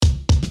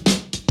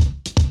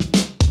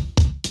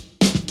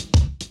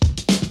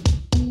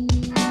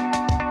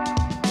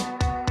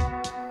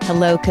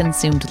Hello,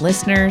 consumed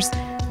listeners.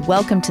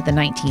 Welcome to the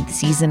 19th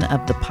season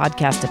of the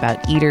podcast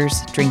about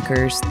eaters,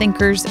 drinkers,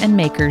 thinkers, and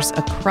makers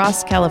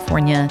across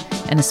California,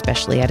 and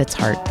especially at its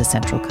heart, the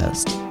Central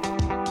Coast.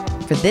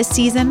 For this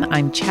season,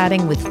 I'm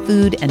chatting with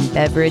food and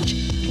beverage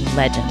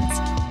legends,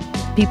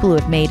 people who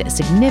have made a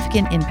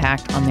significant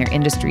impact on their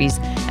industries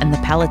and the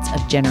palates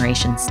of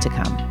generations to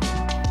come.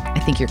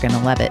 I think you're going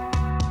to love it.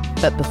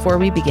 But before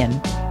we begin,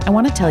 I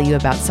want to tell you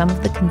about some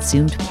of the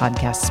Consumed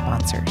podcast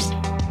sponsors.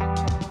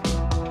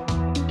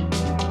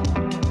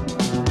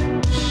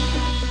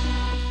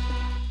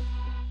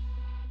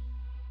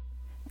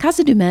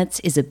 Casa du Metz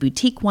is a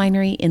boutique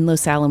winery in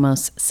Los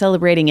Alamos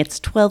celebrating its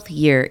 12th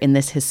year in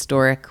this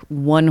historic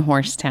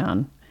one-horse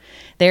town.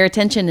 Their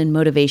attention and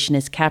motivation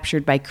is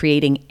captured by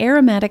creating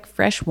aromatic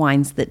fresh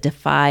wines that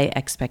defy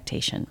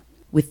expectation.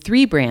 With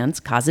 3 brands,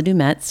 Casa du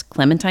Metz,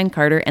 Clementine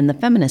Carter, and the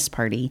Feminist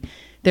Party,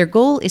 their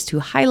goal is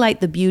to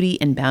highlight the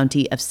beauty and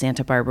bounty of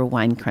Santa Barbara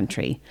wine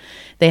country.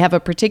 They have a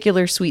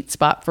particular sweet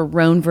spot for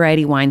Rhone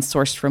variety wines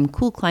sourced from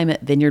cool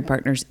climate vineyard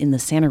partners in the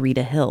Santa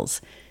Rita Hills.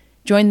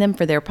 Join them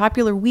for their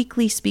popular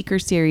weekly speaker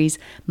series,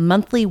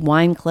 monthly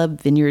wine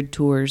club vineyard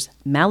tours,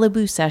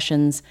 Malibu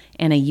sessions,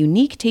 and a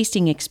unique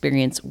tasting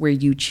experience where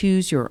you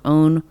choose your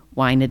own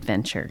wine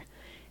adventure.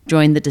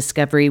 Join the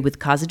discovery with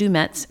Casa du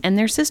Metz and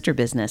their sister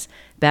business,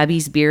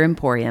 Babby's Beer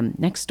Emporium,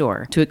 next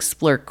door, to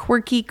explore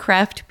quirky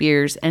craft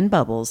beers and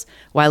bubbles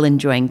while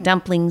enjoying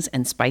dumplings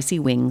and spicy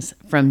wings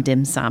from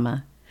Dim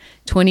Sama.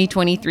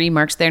 2023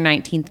 marks their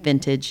 19th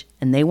vintage,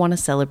 and they want to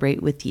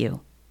celebrate with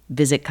you.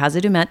 Visit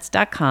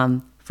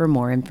casadumetz.com for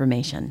more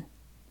information.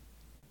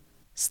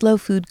 Slow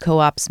Food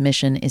Co-op's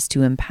mission is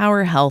to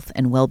empower health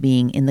and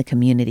well-being in the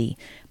community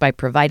by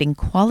providing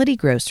quality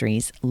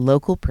groceries,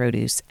 local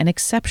produce, and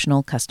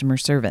exceptional customer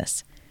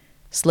service.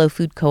 Slow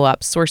Food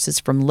Co-op sources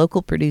from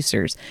local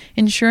producers,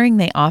 ensuring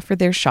they offer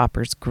their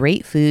shoppers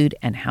great food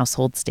and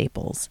household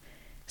staples.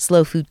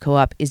 Slow Food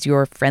Co-op is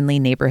your friendly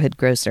neighborhood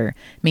grocer,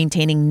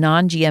 maintaining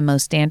non-GMO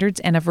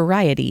standards and a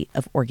variety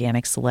of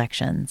organic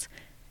selections.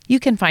 You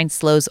can find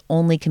Slow's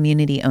only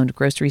community-owned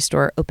grocery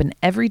store open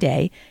every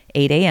day,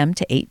 8 a.m.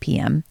 to 8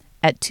 p.m.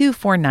 at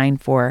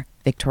 2494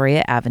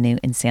 Victoria Avenue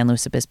in San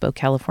Luis Obispo,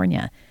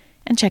 California.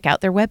 And check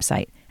out their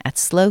website at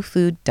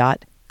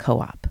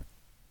slowfood.coop.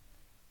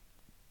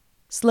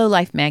 Slow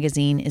Life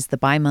magazine is the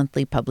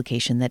bi-monthly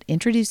publication that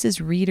introduces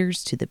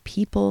readers to the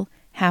people,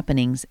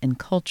 happenings, and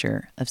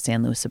culture of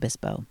San Luis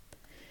Obispo.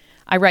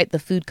 I write the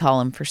food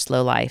column for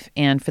Slow Life,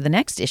 and for the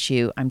next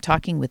issue, I'm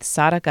talking with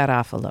Sara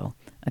Garofalo,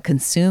 a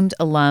Consumed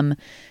alum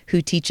who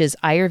teaches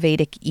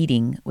Ayurvedic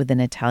eating with an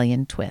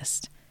Italian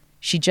twist.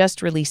 She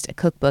just released a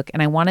cookbook,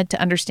 and I wanted to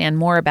understand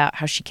more about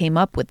how she came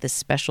up with this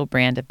special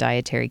brand of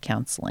dietary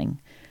counseling.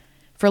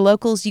 For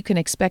locals, you can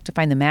expect to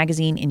find the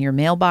magazine in your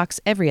mailbox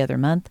every other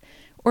month,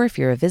 or if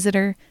you're a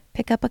visitor,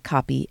 pick up a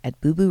copy at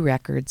Boo Boo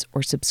Records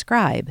or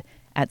subscribe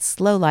at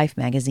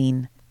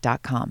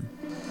slowlifemagazine.com.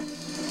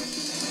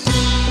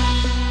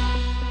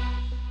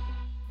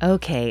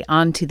 Okay,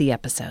 on to the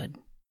episode.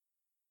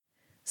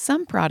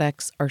 Some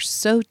products are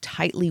so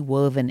tightly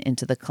woven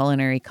into the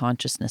culinary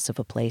consciousness of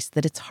a place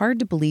that it's hard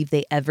to believe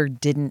they ever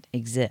didn't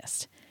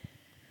exist.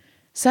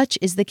 Such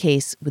is the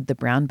case with the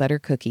Brown Butter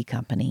Cookie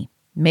Company,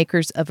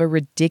 makers of a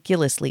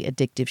ridiculously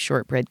addictive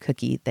shortbread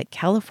cookie that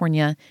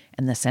California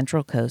and the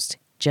Central Coast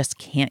just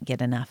can't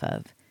get enough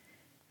of.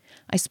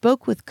 I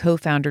spoke with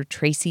co-founder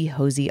Traci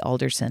Hozie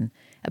Alderson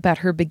about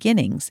her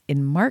beginnings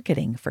in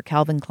marketing for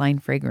Calvin Klein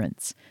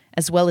fragrance,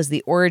 as well as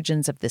the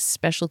origins of this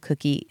special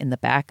cookie in the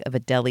back of a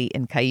deli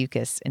in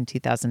Cayucas in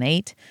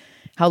 2008,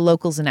 how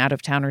locals and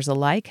out-of-towners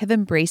alike have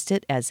embraced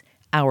it as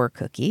our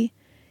cookie,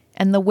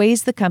 and the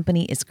ways the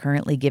company is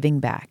currently giving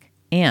back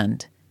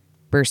and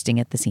bursting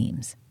at the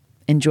seams.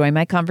 Enjoy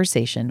my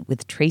conversation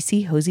with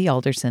Traci Hozie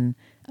Alderson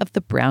of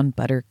the Brown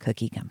Butter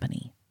Cookie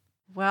Company.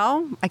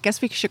 Well, I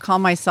guess we should call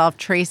myself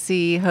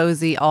Traci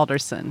Hozie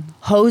Alderson.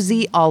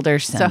 Hozie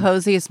Alderson. So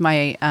Hozie is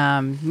my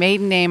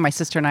maiden name. My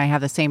sister and I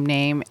have the same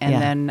name. And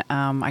then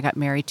I got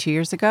married 2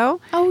 years ago.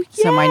 Oh,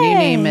 yay. So my new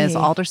name is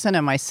Alderson.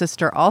 And my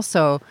sister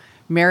also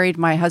married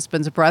my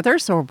husband's brother.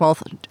 So we're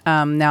both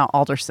now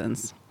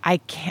Aldersons. I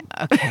can't.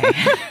 Okay.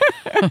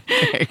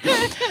 Okay.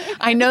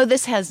 I know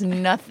this has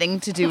nothing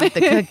to do with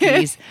the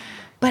cookies,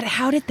 but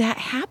how did that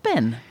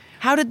happen?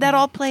 How did that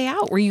all play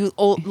out? Were you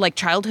old, like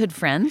childhood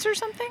friends or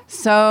something?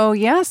 So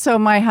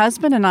my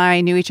husband and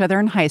I knew each other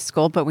in high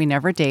school, but we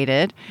never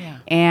dated. Yeah.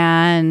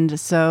 And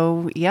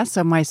so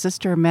my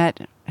sister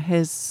met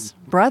his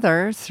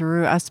brother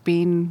through us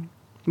being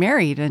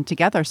married and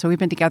together. So we've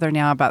been together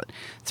now about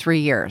 3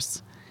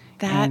 years.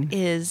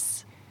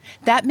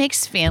 That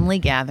makes family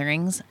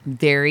gatherings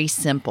very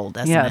simple,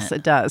 doesn't it? Yes,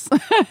 it does.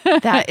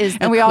 That is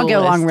the And we coolest. all get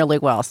along really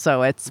well.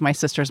 So my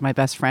sister's my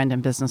best friend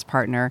and business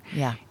partner.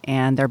 Yeah.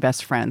 And they're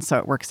best friends. So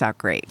it works out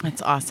great.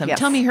 That's awesome. Yes.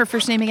 Tell me her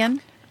first name again.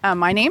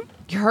 My name?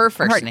 Her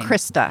first name.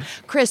 Krista.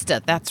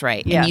 Krista, that's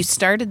right. Yes. And you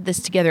started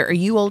this together. Are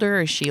you older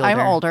or is she older? I'm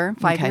older,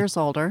 5 Okay. years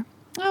older.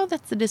 Oh,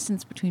 that's the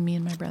distance between me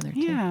and my brother, too.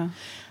 Yeah.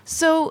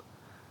 So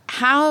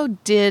how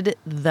did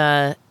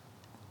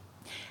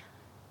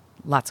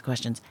lots of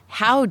questions.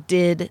 How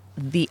did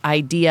the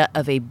idea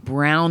of a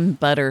brown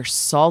butter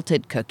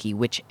salted cookie,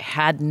 which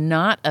had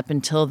not up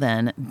until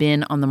then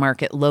been on the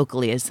market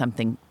locally as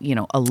something,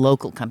 a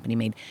local company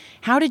made,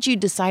 how did you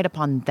decide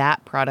upon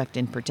that product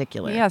in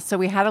particular? Yeah, so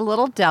we had a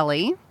little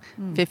deli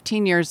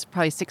 15 years,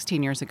 probably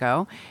 16 years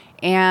ago,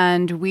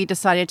 and we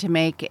decided to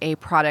make a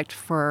product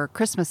for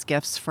Christmas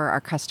gifts for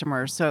our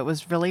customers. So it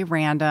was really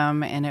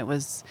random, and it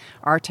was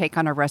our take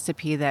on a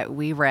recipe that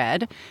we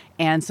read.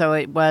 And so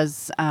it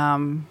was,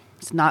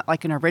 it's not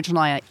like an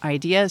original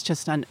idea. It's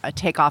just a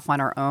takeoff on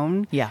our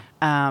own. Yeah.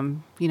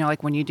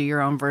 Like when you do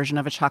your own version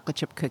of a chocolate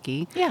chip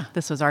cookie. Yeah.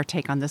 This was our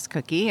take on this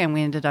cookie, and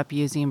we ended up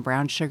using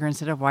brown sugar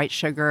instead of white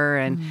sugar.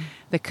 And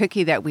the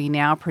cookie that we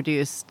now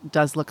produce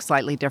does look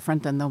slightly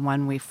different than the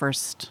one we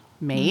first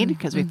made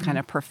because we've kind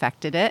of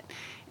perfected it.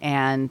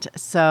 And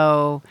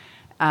so,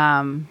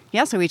 so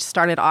we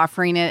started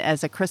offering it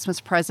as a Christmas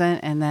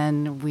present, and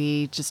then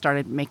we just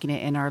started making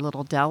it in our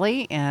little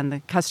deli, and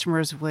the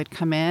customers would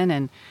come in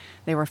and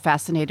they were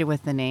fascinated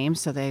with the name,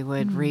 so they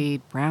would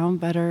read brown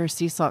butter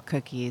sea salt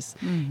cookies,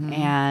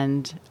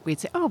 and we'd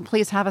say, "Oh,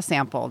 please have a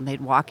sample." And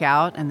they'd walk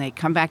out, and they'd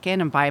come back in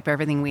and buy up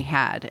everything we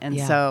had. And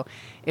so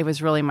it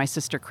was really my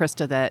sister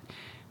Krista that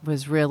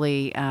was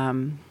really.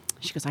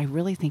 She goes, "I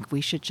really think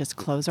we should just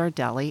close our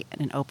deli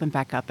and open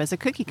back up as a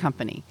cookie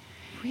company."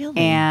 Really?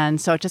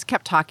 And so it just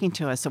kept talking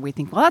to us. So we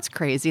think, well, that's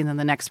crazy. And then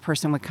the next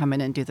person would come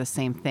in and do the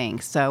same thing.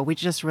 So we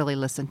just really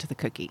listened to the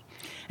cookie.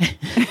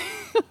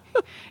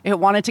 It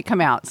wanted to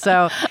come out.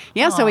 So,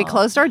 so we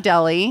closed our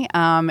deli.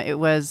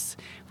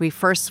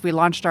 We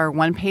launched our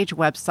one-page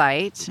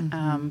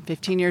website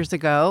 15 years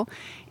ago.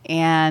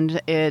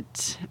 And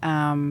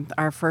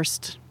our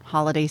first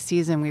holiday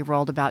season, we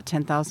rolled about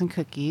 10,000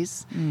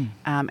 cookies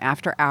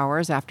after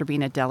hours, after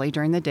being a deli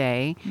during the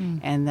day.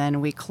 And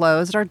then we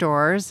closed our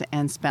doors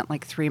and spent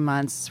like 3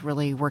 months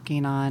really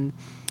working on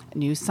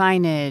new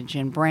signage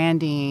and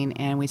branding.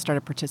 And we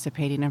started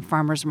participating in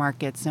farmers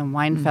markets and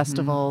wine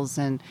festivals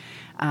and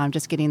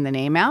just getting the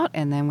name out.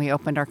 And then we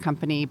opened our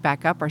company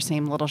back up, our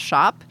same little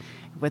shop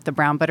with the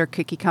Brown Butter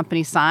Cookie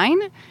Company sign.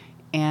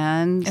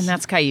 And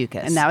that's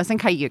Cayucas. And that was in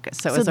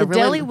Cayucas. So it was the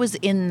deli was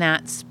in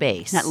that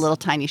space. That little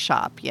tiny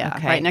shop,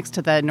 Okay. right next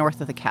to the north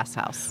of the Cass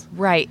House.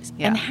 Right.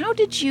 Yeah. And how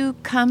did you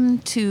come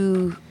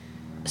to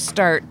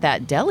start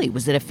that deli?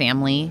 Was it a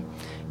family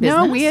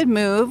business? No, we had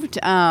moved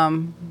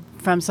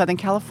from Southern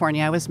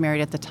California. I was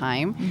married at the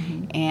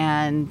time,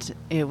 and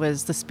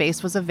the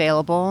space was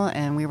available,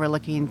 and we were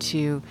looking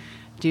to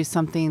do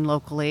something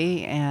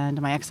locally. And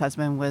my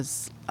ex-husband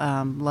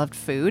loved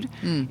food,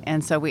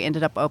 and so we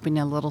ended up opening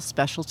a little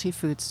specialty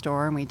food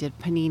store, and we did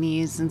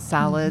paninis and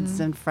salads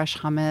and fresh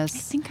hummus. I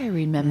think I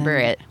remember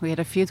it. We had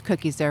a few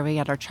cookies there. We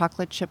had our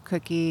chocolate chip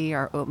cookie,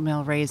 our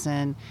oatmeal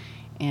raisin,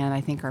 and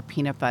I think our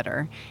peanut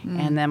butter.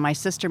 And then my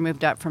sister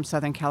moved up from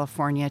Southern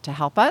California to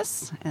help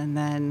us, and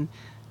then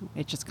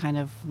it just kind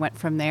of went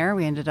from there.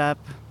 We ended up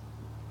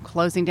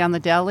closing down the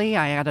deli.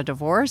 I had a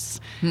divorce,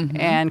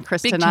 and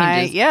Chris Big and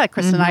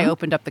changes. I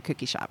opened up the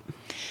cookie shop.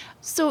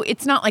 So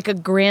it's not like a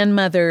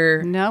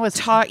grandmother No, it's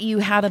taught you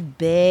how to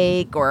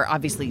bake, or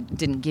obviously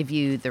didn't give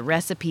you the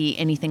recipe,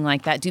 anything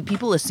like that. Do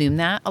people assume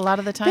that a lot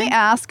of the time? They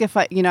ask if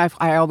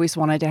I always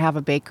wanted to have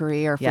a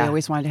bakery, or if we Yeah.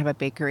 always wanted to have a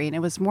bakery, and it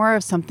was more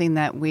of something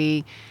that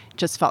we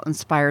just felt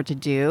inspired to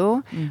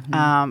do,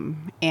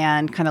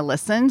 and kind of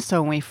listen.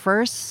 So when we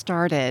first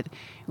started,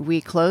 we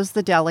closed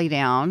the deli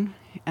down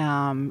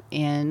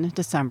in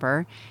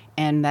December.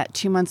 And that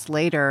 2 months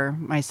later,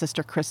 my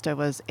sister Krista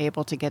was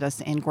able to get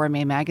us in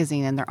Gourmet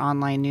Magazine in their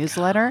online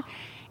newsletter.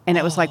 And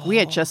it was like we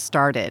had just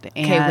started.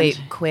 Okay, And wait,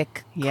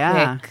 quick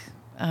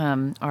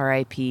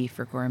RIP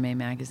for Gourmet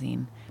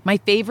Magazine. My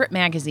favorite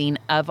magazine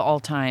of all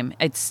time.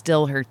 It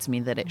still hurts me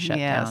that it shut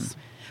down.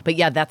 But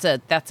yeah, that's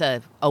a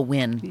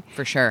win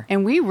for sure.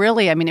 And we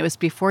really, it was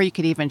before you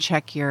could even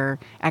check your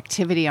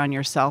activity on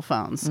your cell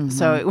phones.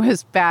 So it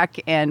was back,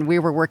 and we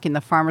were working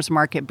the farmer's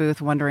market booth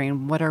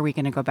wondering, what are we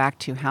going to go back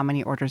to? How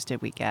many orders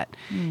did we get?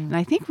 And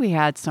I think we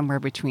had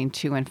somewhere between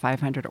 200 and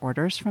 500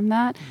 orders from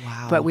that.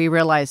 Wow. But we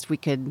realized we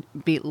could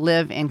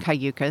live in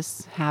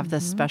Cayucas, have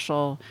this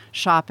special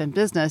shop and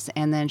business,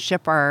 and then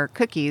ship our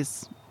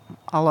cookies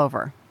all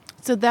over.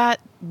 So that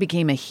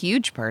became a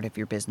huge part of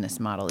your business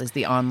model, is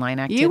the online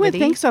activity? You would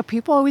think so.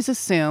 People always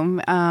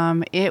assume.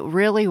 It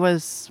really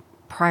was,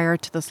 prior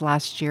to this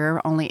last year,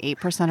 only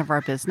 8% of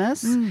our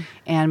business.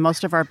 And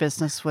most of our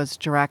business was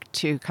direct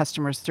to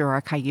customers through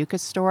our Cayucas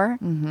store.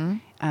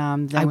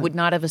 I would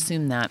not have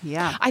assumed that.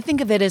 Yeah. I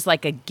think of it as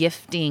like a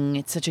gifting.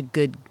 It's such a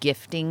good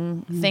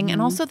gifting thing.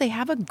 And also they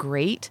have a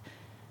great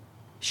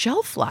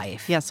shelf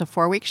life. Yeah, so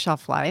 4-week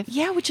shelf life.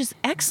 Yeah, which is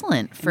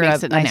excellent for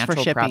Makes a it nice natural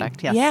for shipping.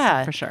 product. Yes,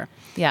 Yeah, for sure.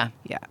 Yeah.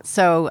 Yeah.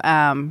 So,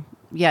 and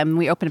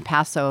we opened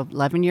Paso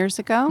 11 years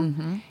ago,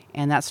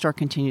 and that store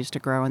continues to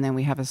grow. And then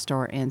we have a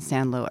store in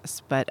San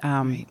Luis. But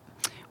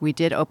we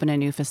did open a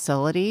new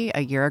facility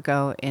a year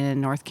ago in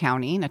North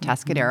County, in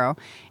Atascadero,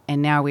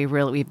 and now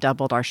we've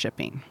doubled our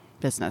shipping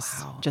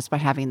business just by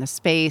having the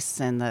space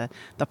and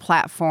the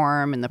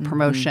platform and the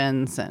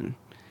promotions and.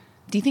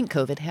 Do you think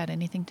COVID had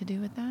anything to do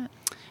with that?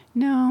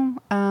 No.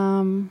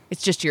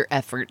 It's just your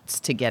efforts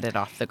to get it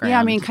off the ground. Yeah,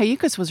 I mean,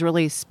 Cayucos was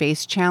really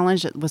space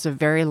challenged. It was a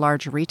very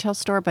large retail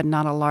store, but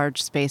not a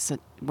large space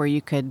where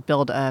you could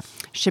build a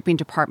shipping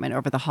department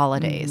over the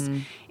holidays. Mm-hmm.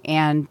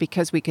 And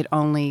because we could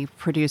only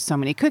produce so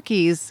many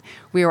cookies,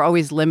 we were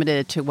always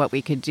limited to what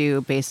we could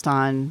do based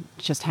on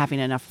just having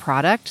enough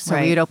product. So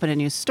Right. we would open a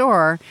new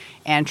store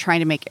and trying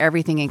to make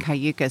everything in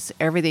Cayucos.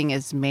 Everything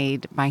is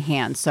made by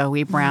hand. So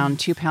we brown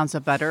 2 pounds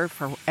of butter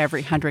for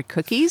every 100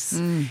 cookies.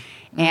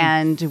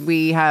 And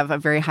we have a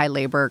very high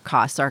labor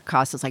cost. Our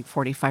cost is like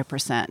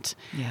 45%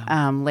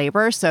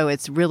 labor. So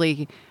it's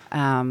really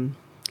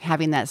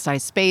having that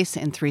size space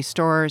in 3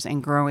 stores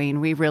and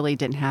growing. We really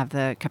didn't have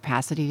the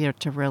capacity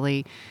to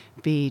really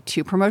be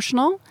too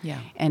promotional. Yeah.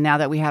 And now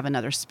that we have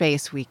another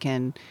space, we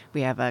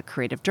have a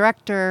creative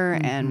director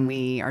and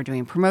we are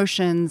doing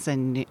promotions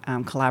and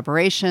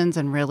collaborations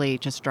and really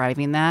just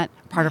driving that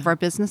part of our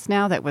business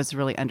now that was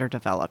really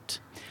underdeveloped.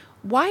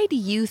 Why do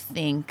you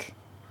think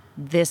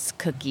this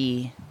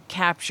cookie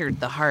captured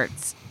the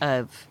hearts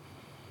of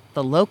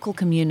the local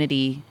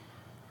community,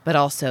 but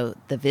also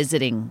the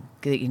visiting,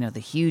 the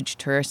huge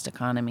tourist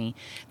economy?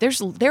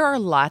 There are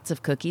lots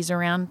of cookies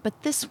around,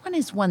 but this one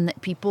is one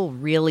that people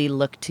really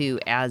look to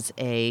as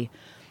an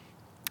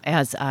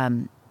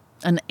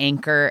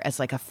anchor, as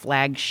like a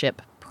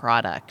flagship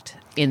product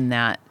in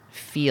that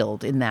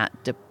field, in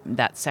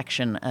that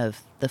section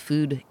of the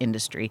food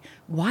industry.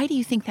 Why do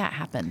you think that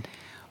happened?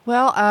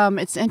 Well,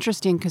 it's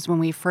interesting because when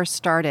we first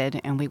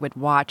started and we would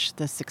watch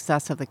the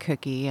success of the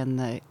cookie and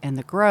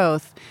the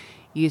growth,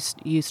 you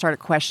started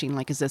questioning,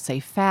 like, is this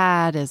a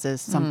fad? Is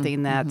this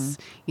something that's,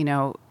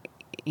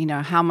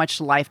 how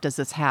much life does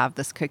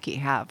this cookie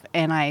have?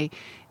 And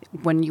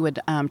when you would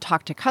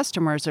talk to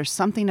customers, there's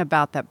something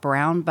about that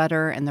brown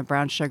butter and the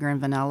brown sugar and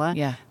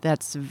vanilla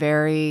that's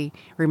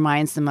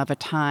reminds them of a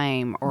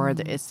time, or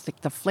it's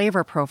like the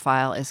flavor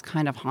profile is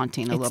kind of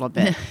haunting a little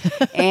bit.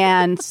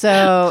 And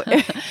so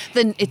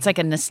then it's like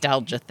a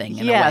nostalgia thing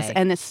in a yes, way.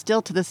 and it's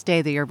still to this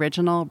day the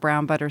original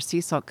brown butter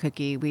sea salt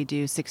cookie. We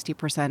do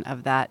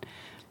 60%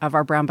 of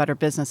our brown butter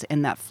business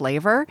in that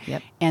flavor.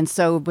 Yep. And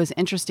so it was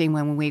interesting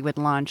when we would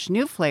launch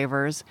new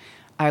flavors,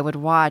 I would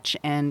watch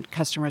and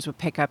customers would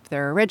pick up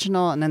their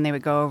original and then they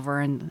would go over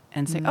and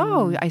say,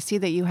 oh, I see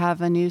that you have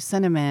a new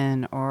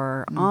cinnamon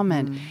or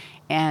almond.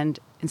 And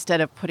instead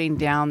of putting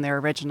down their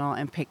original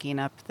and picking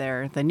up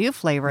the new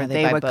flavor,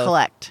 they would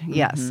collect.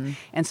 Yes.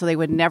 And so they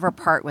would never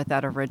part with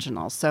that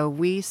original. So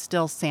we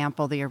still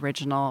sample the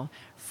original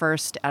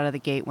first out of the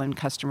gate when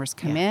customers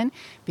come in,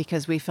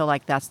 because we feel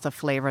like that's the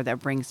flavor that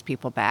brings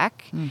people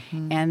back.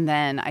 And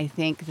then I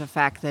think the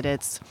fact that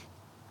it's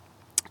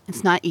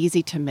not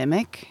easy to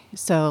mimic.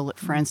 So,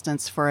 for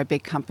instance, for a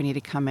big company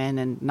to come in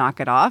and knock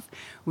it off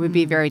would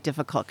be very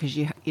difficult because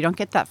you don't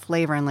get that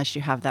flavor unless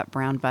you have that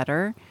brown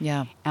butter.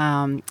 Yeah.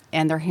 And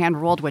they're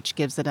hand rolled, which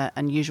gives it an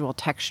unusual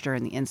texture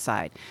in the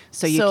inside.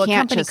 So you So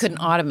can't a company couldn't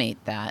automate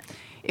that.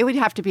 It would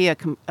have to be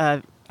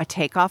a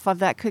takeoff of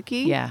that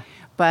cookie. Yeah.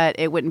 But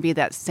it wouldn't be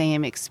that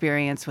same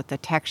experience with the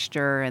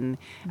texture and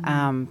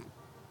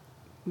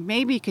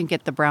maybe you can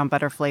get the brown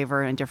butter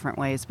flavor in different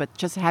ways, but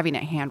just having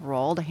it a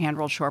hand-rolled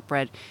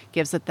shortbread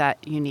gives it that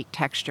unique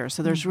texture.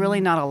 So there's really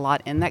not a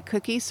lot in that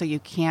cookie, so you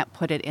can't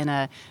put it in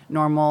a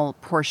normal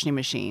portioning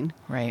machine.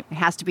 Right. It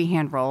has to be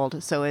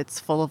hand-rolled, so it's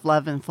full of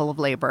love and full of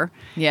labor.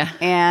 Yeah.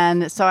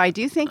 And so I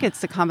do think it's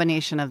the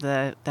combination of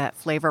that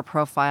flavor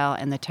profile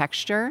and the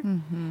texture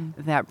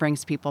that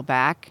brings people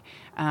back.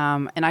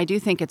 And I do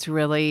think it's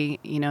really,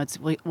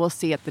 we'll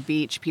see at the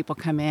beach, people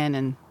come in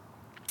and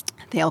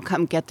they'll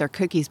come get their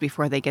cookies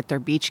before they get their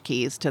beach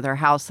keys to their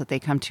house that they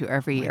come to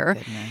every year.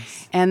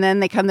 Goodness. And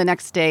then they come the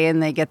next day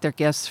and they get their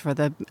gifts for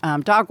the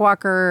dog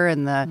walker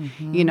and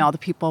the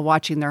people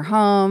watching their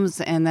homes.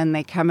 And then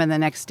they come in the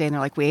next day and they're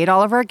like, we ate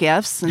all of our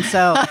gifts. And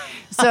so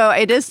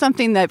it is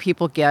something that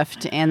people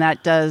gift. And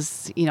that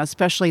does,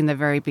 especially in the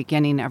very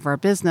beginning of our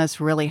business,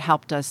 really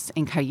helped us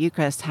in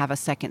Cayucos have a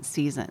second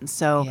season.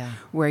 So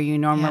where you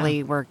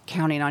normally were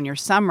counting on your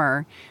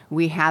summer,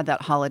 we had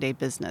that holiday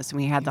business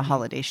and we had the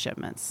holiday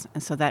shipments.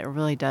 And so that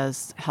really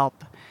does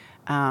help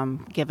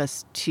give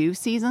us 2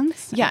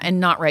 seasons. Yeah, and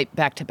not right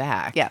back to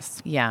back.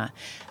 Yes. Yeah.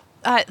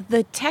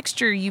 The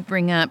texture you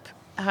bring up,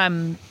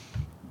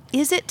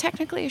 is it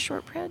technically a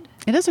shortbread?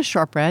 It is a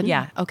shortbread.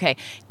 Yeah, okay.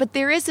 But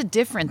there is a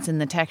difference in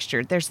the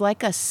texture. There's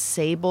like a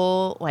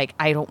sable,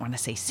 I don't want to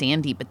say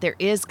sandy, but there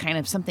is kind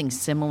of something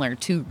similar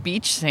to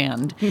beach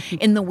sand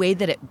in the way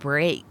that it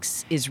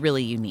breaks is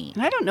really unique.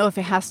 And I don't know if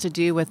it has to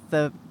do with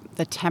the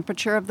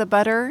temperature of the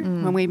butter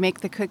when we make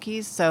the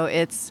cookies. So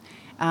it's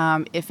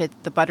if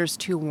the butter's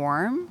too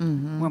warm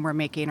when we're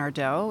making our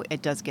dough,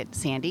 it does get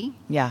sandy.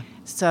 Yeah.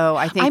 So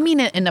I think I mean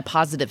it in a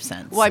positive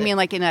sense. Well, I mean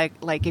like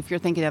if you're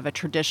thinking of a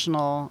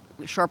traditional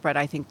shortbread,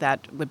 I think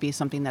that would be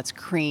something that's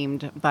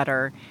creamed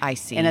butter. I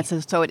see. And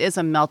it is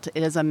a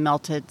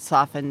melted,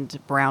 softened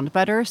browned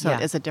butter. So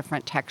it is a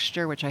different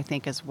texture, which I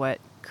think is what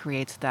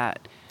creates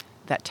that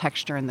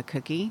texture in the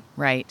cookie.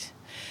 Right.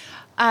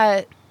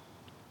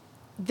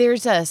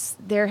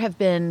 There have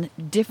been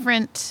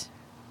different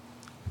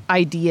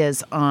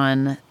ideas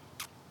on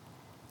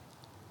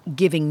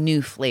giving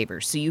new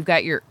flavors. So you've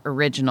got your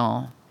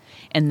original,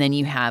 and then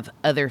you have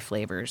other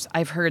flavors.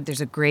 I've heard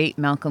there's a great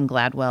Malcolm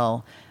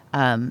Gladwell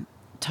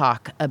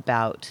talk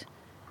about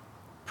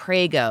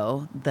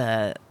Prego,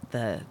 the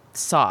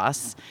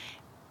sauce.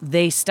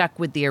 They stuck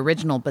with the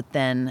original, but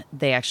then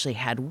they actually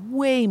had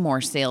way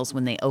more sales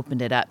when they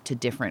opened it up to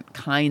different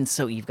kinds.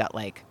 So you've got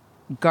like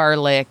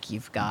garlic,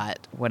 you've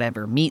got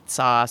whatever, meat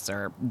sauce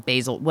or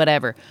basil,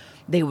 whatever.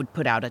 They would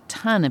put out a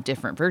ton of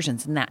different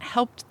versions, and that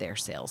helped their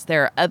sales.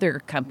 There are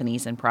other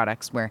companies and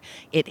products where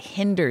it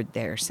hindered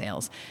their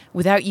sales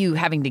without you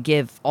having to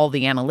give all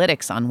the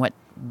analytics on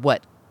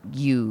what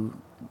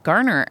you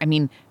garner. I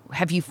mean,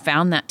 have you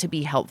found that to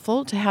be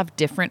helpful to have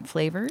different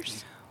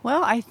flavors?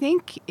 Well, I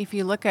think if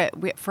you look at,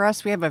 for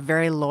us, we have a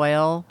very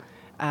loyal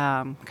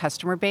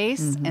customer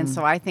base. And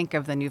so I think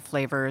of the new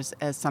flavors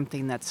as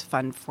something that's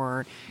fun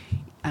for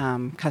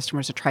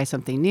customers to try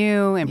something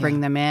new and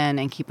bring them in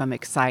and keep them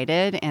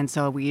excited. And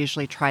so we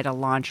usually try to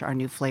launch our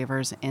new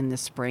flavors in the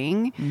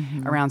spring,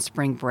 around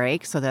spring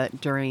break, so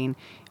that during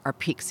our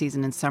peak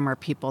season in summer,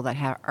 people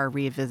that are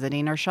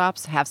revisiting our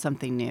shops have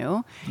something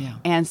new. Yeah.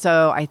 And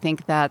so I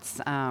think that's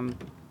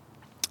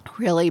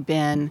really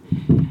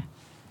been,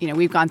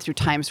 we've gone through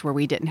times where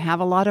we didn't have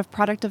a lot of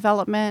product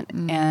development,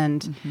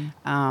 and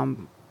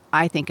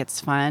I think it's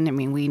fun. I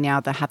mean, we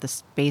now have the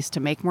space to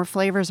make more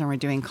flavors, and we're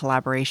doing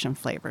collaboration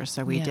flavors.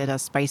 So we did a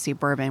spicy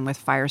bourbon with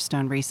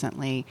Firestone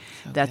recently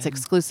that's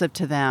exclusive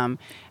to them.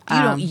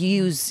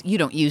 You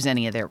don't use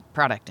any of their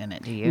product in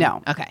it, do you?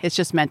 No. Okay. It's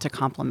just meant to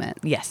complement.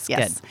 Yes.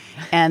 Good.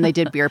 And they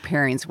did beer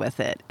pairings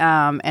with it.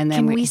 And then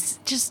can we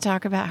just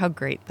talk about how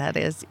great that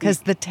is?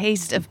 Because the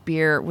taste of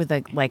beer with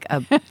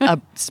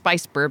a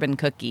spiced bourbon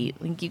cookie,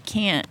 like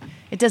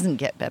it doesn't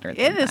get better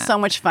than It that. is so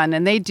much fun.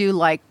 And they do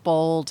like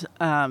bold,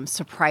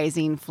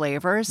 surprising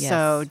flavors. Yes.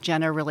 So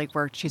Jenna really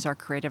she's our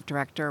creative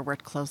director,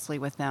 worked closely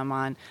with them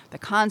on the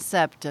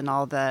concept and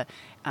all the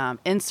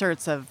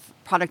inserts of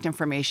product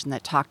information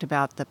that talked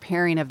about the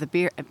pairing of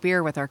the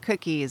beer with our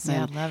cookies.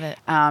 Yeah, and, love it.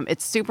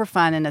 It's super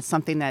fun, and it's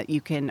something that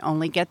you can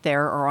only get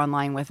there or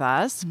online with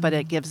us, but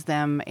it gives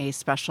them a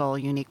special,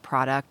 unique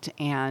product,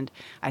 and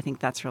I think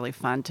that's really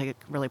fun to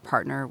really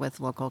partner with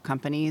local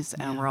companies.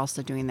 And we're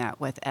also doing that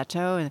with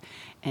Eto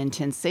and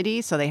Tin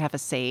City, so they have a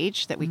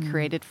sage that we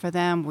created for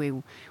them.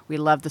 We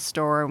love the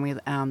store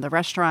and the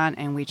restaurant,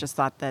 and we just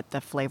thought that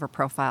the flavor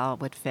profile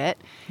would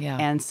fit. Yeah.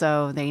 And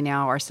so they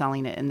now are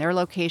selling it in their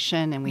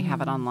location, and we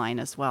have it online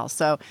as well.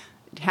 So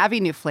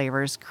having new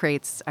flavors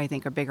creates, I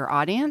think, a bigger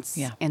audience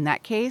in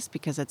that case,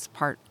 because it's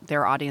part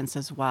their audience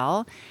as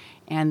well.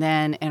 And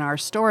then in our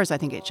stores, I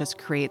think it just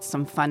creates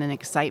some fun and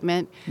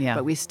excitement. Yeah.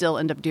 But we still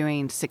end up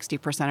doing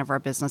 60% of our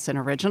business in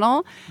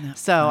original.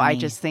 That's so funny. I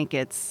just think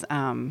it's,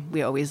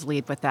 we always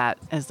lead with that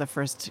as the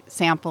first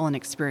sample and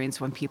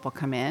experience when people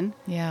come in.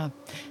 Yeah.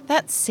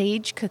 That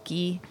sage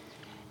cookie,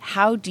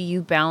 how do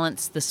you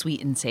balance the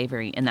sweet and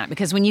savory in that?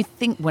 Because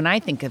when I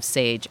think of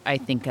sage, I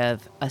think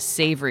of a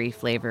savory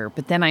flavor,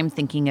 but then I'm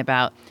thinking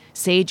about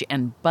sage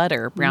and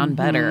butter, brown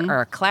butter,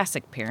 are a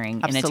classic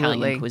pairing in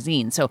Italian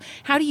cuisine. So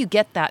how do you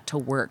get that to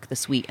work, the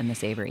sweet and the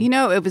savory?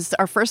 It was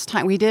our first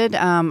time. We did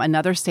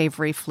another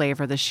savory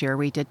flavor this year.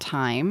 We did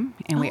thyme,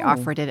 and we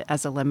offered it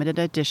as a limited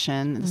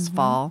edition this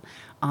fall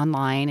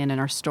online and in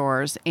our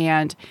stores.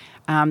 And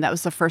that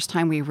was the first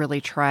time we really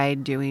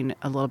tried doing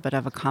a little bit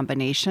of a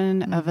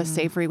combination of a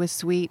savory with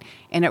sweet,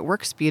 and it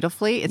works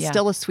beautifully. It's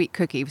still a sweet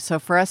cookie. So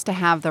for us to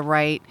have the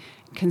right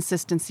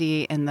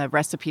consistency in the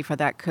recipe for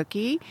that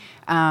cookie,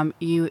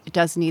 it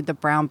does need the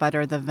brown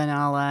butter, the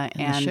vanilla,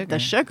 and the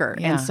sugar.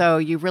 Yeah. And so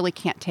you really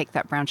can't take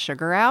that brown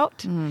sugar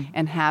out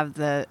and have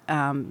the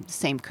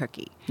same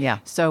cookie. Yeah.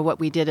 So what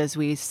we did is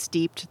we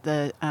steeped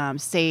the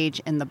sage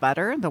in the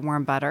butter, the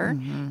warm butter,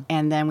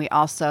 and then we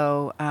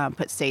also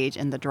put sage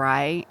in the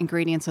dry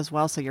ingredients as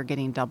well, so you're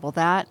getting double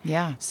that.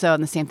 Yeah. So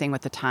and the same thing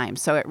with the thyme.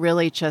 So it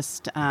really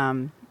just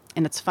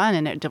and it's fun,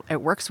 and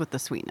it works with the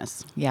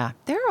sweetness. Yeah.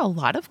 There are a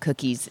lot of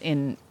cookies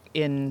in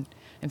I'm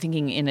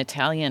thinking in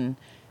Italian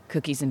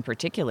cookies in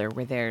particular,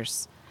 where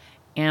there's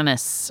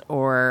anise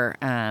or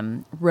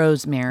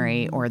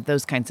rosemary or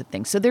those kinds of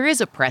things. So there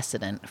is a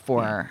precedent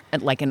for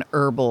like an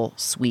herbal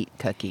sweet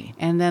cookie.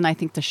 And then I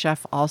think the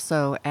chef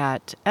also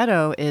at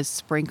Eto is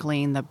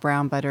sprinkling the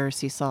brown butter,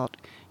 sea salt,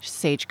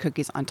 sage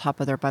cookies on top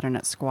of their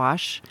butternut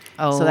squash.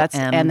 Oh, so that's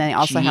and they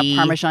also have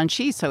Parmesan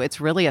cheese. So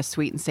it's really a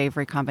sweet and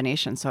savory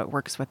combination. So it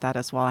works with that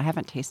as well. I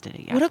haven't tasted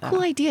it yet. What a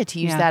cool idea to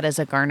use that as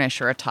a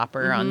garnish or a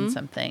topper on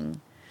something.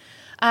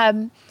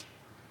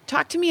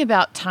 Talk to me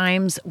about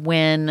times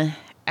when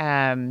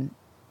growing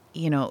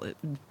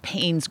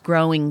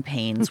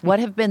pains. What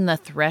have been the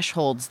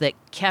thresholds that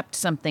kept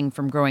something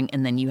from growing,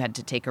 and then you had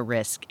to take a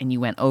risk and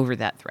you went over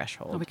that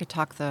threshold? Well, we could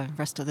talk the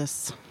rest of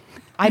this.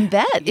 I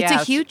bet.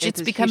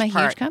 It's become a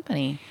huge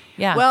company.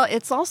 Yeah. Well,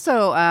 it's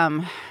also,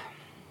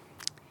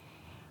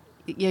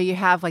 you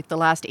have like the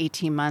last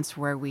 18 months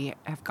where we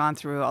have gone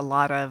through a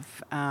lot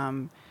of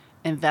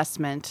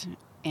investment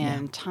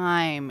and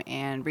time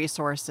and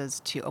resources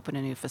to open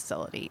a new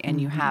facility. And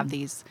you have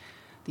these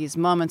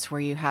moments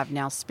where you have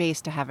now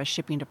space to have a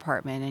shipping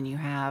department, and you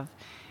have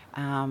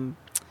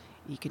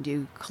you can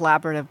do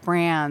collaborative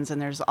brands,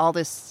 and there's all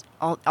these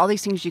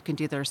things you can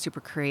do that are super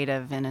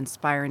creative and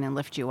inspiring and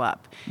lift you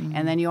up.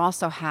 And then you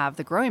also have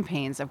the growing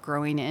pains of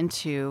growing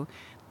into,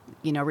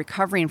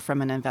 recovering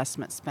from an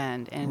investment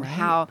spend, and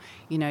how,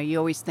 you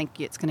always think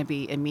it's going to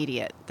be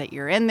immediate, that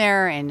you're in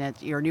there and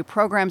that your new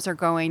programs are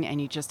going,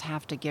 and you just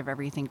have to give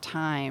everything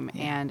time.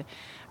 And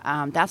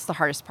that's the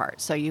hardest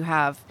part. So you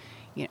have,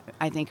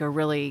 I think, a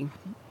really,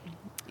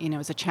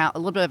 it's a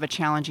little bit of a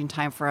challenging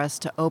time for us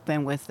to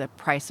open with the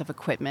price of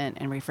equipment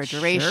and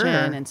refrigeration. Sure.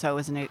 And so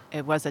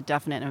it was a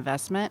definite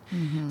investment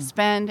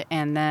spend.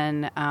 And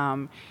then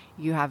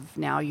you have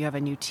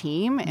a new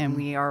team, and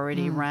we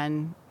already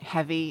run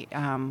heavy,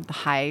 the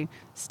high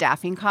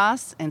staffing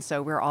costs. And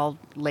so we're all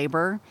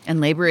labor. And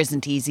labor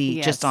isn't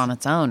easy just on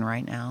its own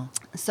right now.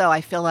 So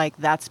I feel like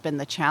that's been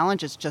the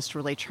challenge, is just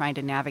really trying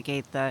to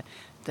navigate the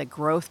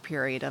growth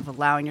period of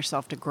allowing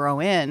yourself to grow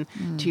in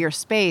to your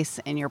space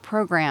and your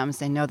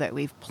programs, and know that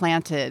we've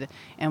planted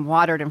and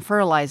watered and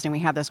fertilized, and we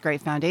have this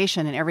great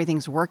foundation, and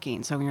everything's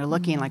working. So when you're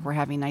looking like we're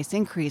having nice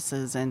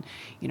increases, and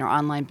our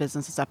online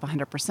business is up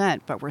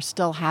 100%, but we're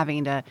still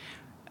having to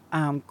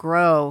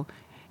grow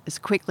as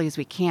quickly as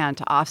we can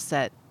to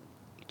offset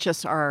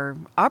just our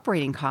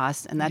operating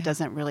costs, and that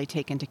doesn't really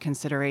take into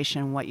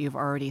consideration what you've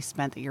already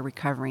spent that you're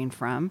recovering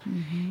from,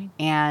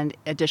 and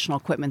additional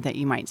equipment that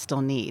you might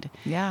still need.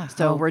 Yeah.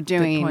 So we're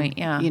doing,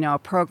 a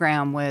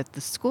program with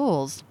the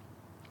schools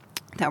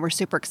that we're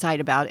super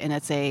excited about, and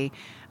it's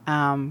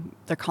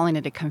they're calling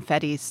it a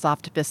confetti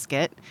soft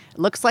biscuit. It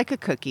looks like a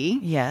cookie.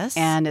 Yes.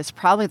 And it's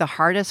probably the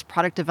hardest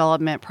product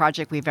development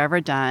project we've ever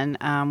done.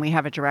 We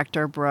have a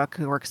director, Brooke,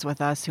 who works with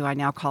us, who I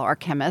now call our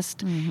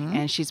chemist.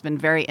 And she's been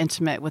very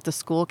intimate with the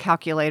school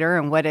calculator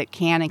and what it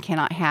can and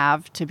cannot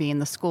have to be in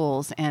the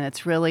schools. And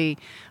it's really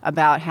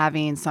about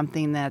having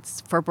something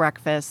that's for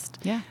breakfast.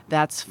 Yeah.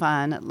 That's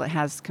fun. It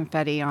has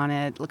confetti on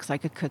it. Looks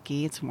like a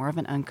cookie. It's more of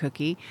an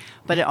uncookie.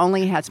 But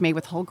it's made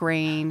with whole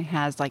grain,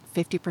 has like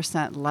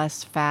 50%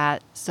 less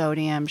fat,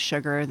 sodium,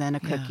 sugar than a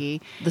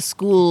cookie. The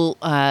school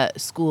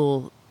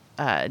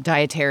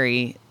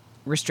dietary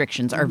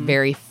restrictions are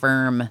very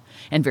firm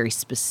and very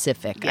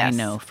specific, I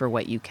know, for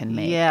what you can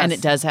make. Yes. And it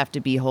does have to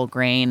be whole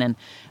grain,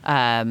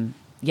 and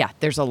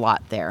there's a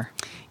lot there.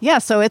 Yeah,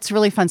 so it's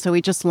really fun. So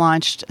we just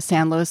launched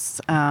San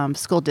Luis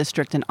School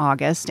District in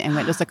August, and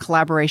it was a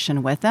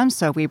collaboration with them.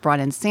 So we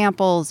brought in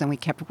samples, and we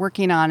kept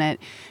working on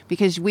it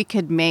because we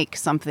could make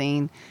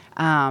something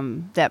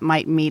that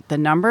might meet the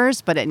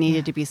numbers, but it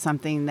needed to be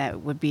something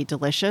that would be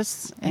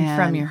delicious and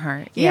from your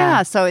heart.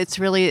 Yeah, so it's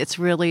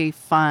really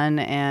fun,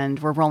 and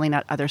we're rolling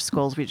out other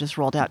schools. We just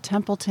rolled out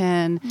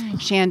Templeton,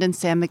 Shandon,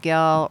 San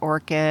Miguel,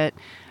 Orchid.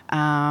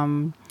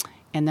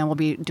 And then we'll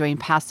be doing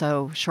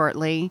Paso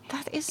shortly.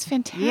 That is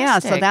fantastic. Yeah,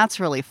 so that's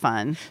really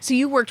fun. So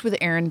you worked with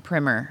Erin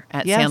Primer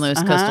at San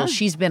Luis Coastal.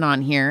 She's been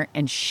on here,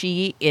 and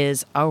she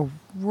is a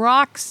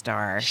rock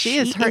star. She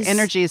is. Her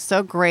energy is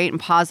so great and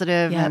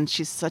positive, and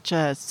she's such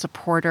a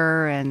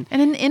supporter and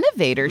an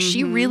innovator.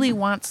 She really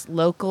wants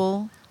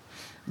local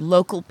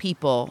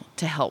people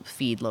to help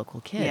feed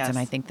local kids, and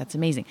I think that's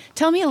amazing.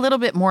 Tell me a little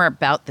bit more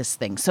about this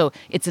thing. So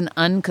it's an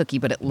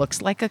uncookie, but it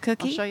looks like a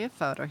cookie? I'll show you a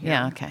photo here.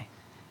 Yeah, okay.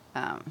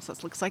 So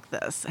it looks like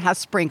this. It has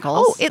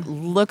sprinkles. Oh, it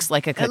looks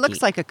like a cookie. It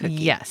looks like a cookie.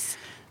 Yes.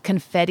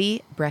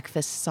 Confetti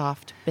breakfast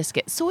soft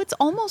biscuit. So it's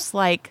almost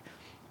like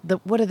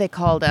what are they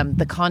called?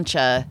 The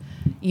concha,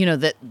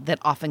 that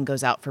often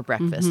goes out for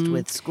breakfast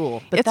with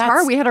school. But it's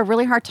hard. We had a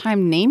really hard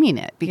time naming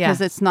it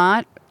because it's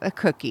not a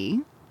cookie,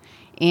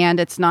 and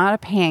it's not a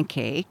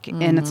pancake,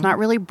 and it's not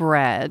really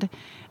bread.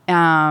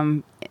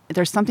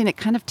 There's something that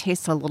kind of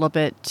tastes a little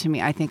bit to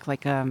me, I think,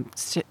 like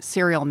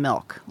cereal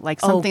milk, like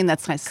something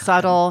that's kind of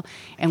subtle.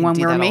 And when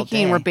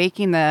we're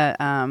baking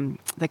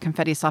the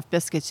confetti soft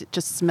biscuits, it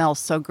just smells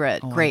so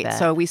great.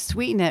 So we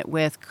sweeten it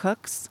with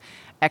Cook's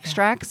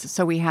extracts.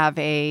 So we have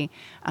a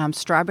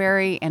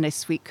strawberry and a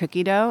sweet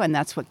cookie dough, and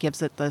that's what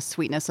gives it the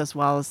sweetness as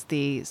well as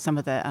some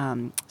of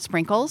the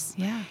sprinkles.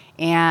 Yeah.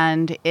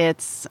 And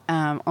it's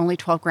only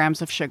 12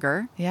 grams of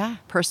sugar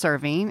per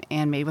serving,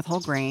 and made with whole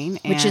grain.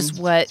 Which is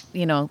what,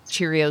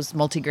 Cheerios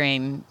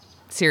multigrain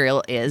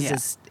cereal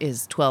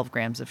is 12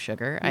 grams of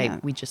sugar. Yeah.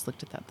 We just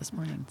looked at that this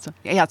morning. So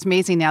it's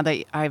amazing now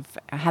that I've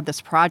had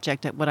this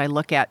project at what I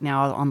look at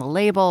now on the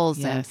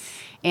labels.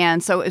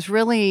 And so it's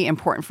really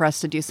important for us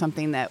to do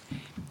something that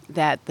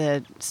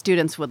the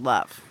students would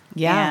love.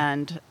 Yeah.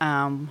 And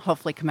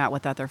hopefully come out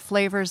with other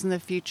flavors in the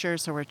future.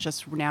 So we're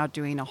just now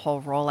doing a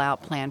whole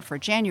rollout plan for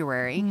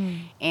January.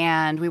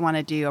 And we want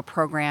to do a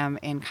program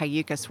in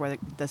Cayucas where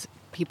the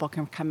people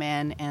can come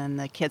in and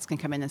the kids can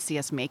come in and see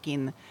us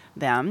making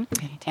them.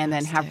 Fantastic. And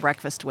then have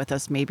breakfast with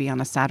us maybe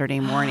on a Saturday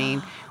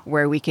morning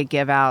where we could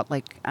give out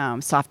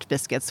soft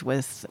biscuits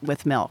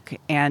with milk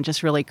and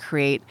just really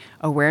create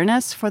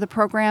awareness for the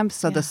program.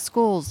 So the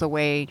schools, the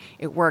way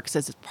it works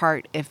is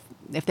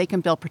if they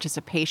can build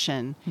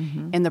participation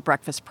in the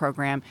breakfast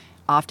program,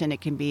 often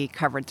it can be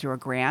covered through a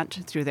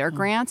grant, through their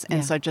grants.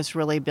 And so just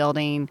really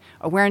building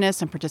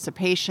awareness and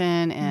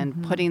participation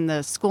and putting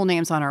the school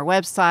names on our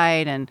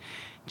website and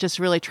just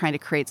really trying to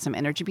create some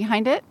energy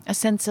behind it. A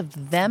sense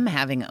of them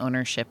having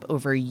ownership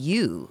over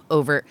you,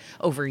 over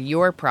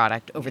your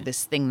product, over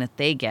this thing that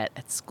they get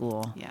at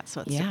school. Yeah,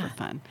 so it's super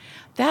fun.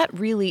 That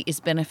really is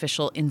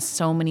beneficial in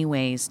so many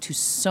ways to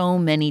so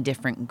many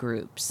different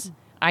groups.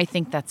 I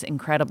think that's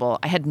incredible.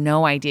 I had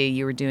no idea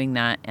you were doing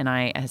that. And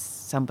I, as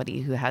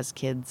somebody who has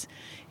kids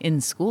in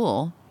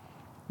school,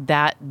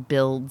 that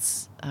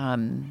builds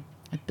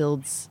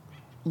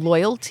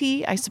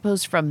loyalty, I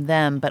suppose, from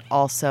them, but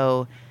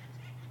also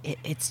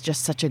it's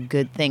just such a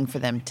good thing for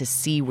them to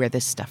see where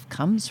this stuff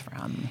comes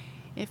from.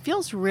 It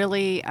feels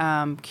really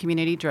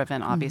community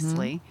driven,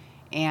 obviously.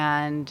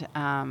 And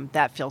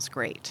that feels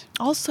great.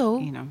 Also,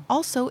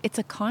 it's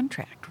a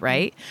contract,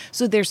 right?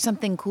 So there's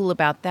something cool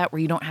about that where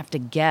you don't have to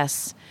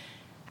guess,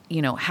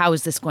 how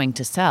is this going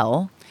to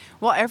sell?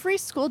 Well, every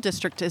school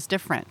district is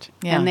different,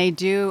 and they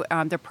do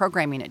they're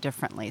programming it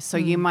differently. So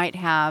you might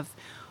have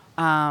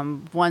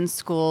one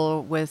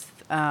school with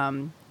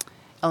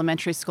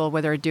elementary school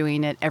where they're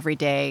doing it every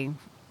day,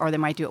 or they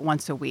might do it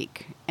once a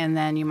week. And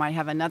then you might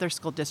have another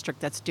school district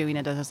that's doing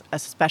it as a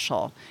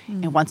special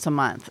and once a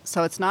month.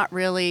 So it's not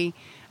really,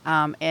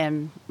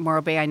 in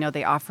Morro Bay, I know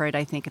they offer it,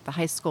 I think, at the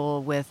high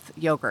school with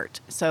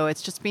yogurt. So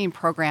it's just being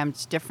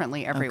programmed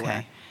differently everywhere.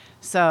 Okay.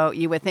 So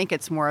you would think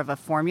it's more of a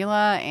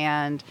formula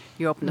and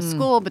you open a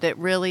school, but it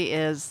really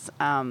is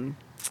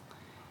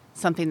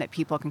something that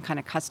people can kind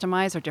of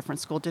customize, or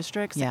different school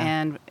districts. Yeah.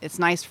 And it's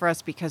nice for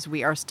us because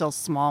we are still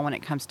small when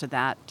it comes to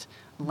that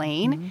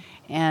lane.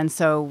 And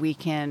so we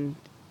can,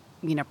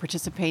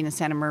 participate in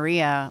Santa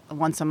Maria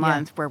once a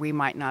month where we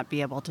might not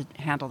be able to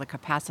handle the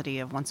capacity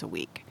of once a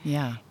week.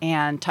 Yeah.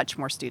 And touch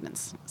more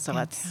students. So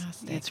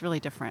it's really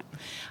different.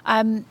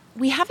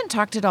 We haven't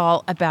talked at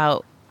all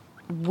about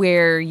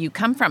where you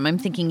come from. I'm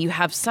thinking you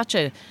have such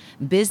a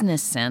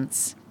business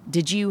sense.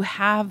 Did you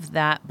have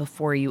that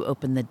before you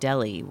opened the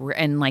deli?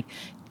 And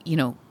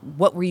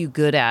what were you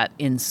good at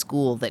in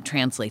school that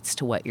translates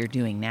to what you're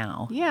doing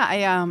now?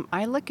 Yeah,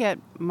 I look at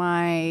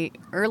my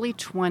early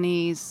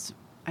 20s.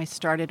 I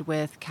started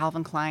with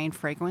Calvin Klein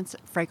fragrances,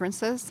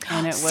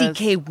 and it was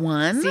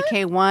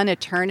CK1,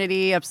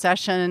 Eternity,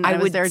 Obsession. I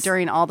was there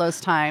during all those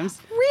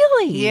times.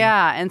 Really?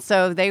 Yeah, and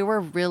so they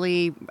were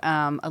really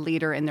a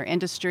leader in their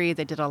industry.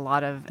 They did a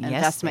lot of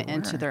investment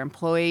into their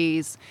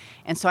employees,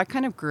 and so I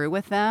kind of grew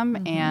with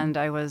them. And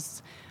I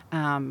was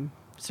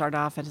started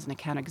off as an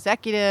account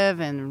executive,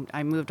 and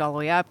I moved all the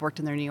way up, worked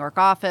in their New York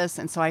office,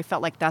 and so I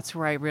felt like that's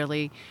where I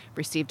really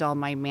received all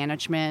my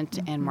management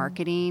and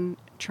marketing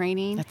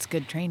training. That's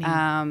good training.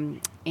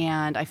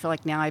 And I feel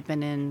like now I've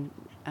been in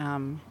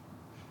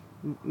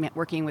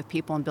working with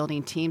people and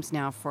building teams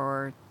now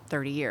for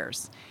 30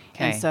 years.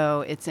 Okay. And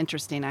so it's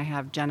interesting. I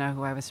have Jenna,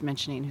 who I was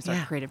mentioning, who's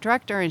our creative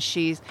director, and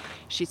she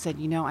said,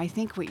 I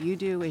think what you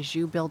do is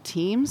you build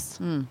teams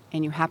and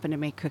you happen to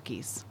make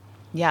cookies.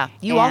 Yeah.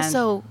 You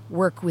also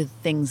work with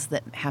things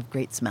that have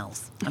great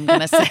smells, I'm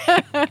going to say.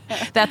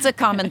 That's a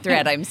common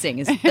thread I'm seeing,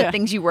 is the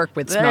things you work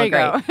with smell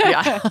great.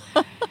 Yeah.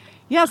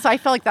 Yeah, so I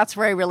felt like that's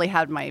where I really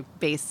had my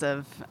base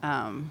of,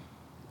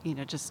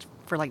 just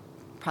for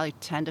probably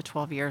 10 to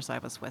 12 years I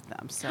was with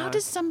them. So how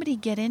does somebody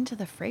get into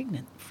the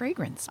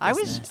fragrance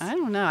business? I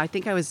don't know. I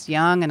think I was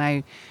young, and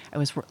I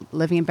was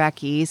living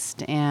back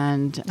east.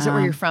 And is that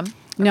where you're from?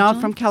 No,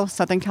 I'm from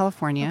Southern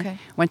California. Okay.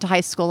 Went to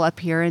high school up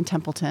here in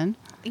Templeton.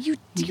 You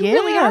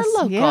really are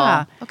local.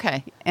 Yeah.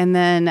 Okay. And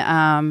then,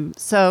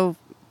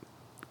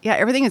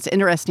 everything is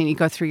interesting. You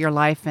go through your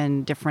life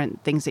and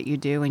different things that you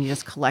do, and you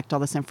just collect all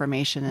this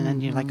information, and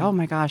then you're like, oh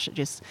my gosh,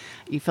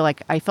 I feel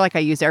like I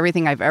use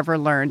everything I've ever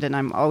learned, and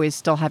I'm always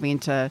still having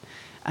to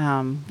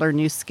learn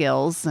new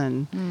skills.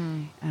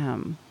 And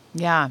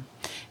yeah,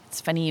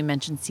 it's funny you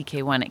mentioned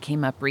CK1. It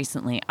came up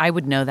recently. I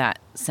would know that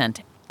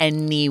scent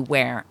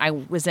anywhere. I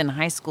was in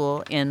high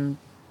school in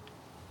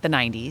the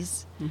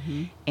 90s.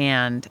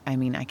 And I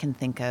mean, I can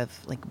think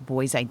of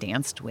boys I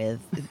danced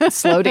with,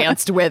 slow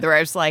danced with, where I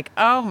was like,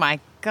 oh my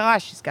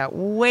gosh, she's got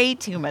way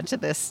too much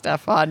of this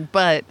stuff on.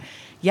 But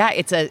yeah,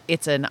 it's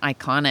an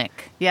iconic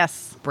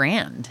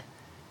brand.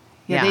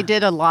 Yeah, they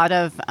did a lot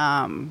of,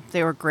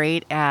 they were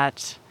great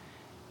at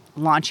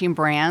launching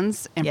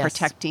brands and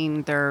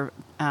protecting their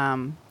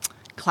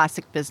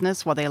classic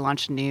business while they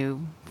launched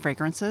new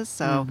fragrances.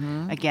 So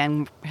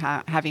again,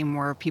 having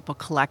more people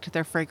collect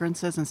their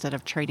fragrances instead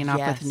of trading off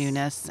with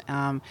newness.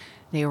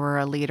 They were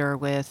a leader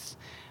with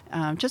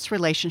just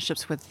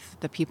relationships with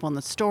the people in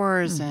the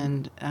stores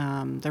and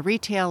the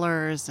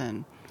retailers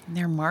and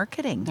their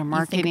marketing.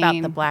 You think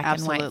about the black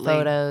and white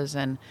photos,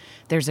 and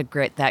there's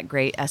that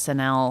great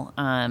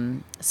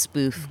SNL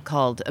spoof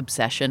called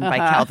 "Obsession" by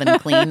Calvin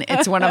Klein.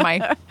 It's one of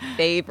my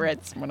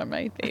favorites.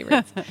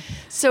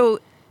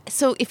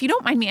 So if you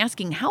don't mind me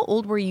asking, how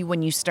old were you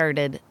when you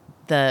started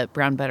the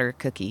brown butter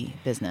cookie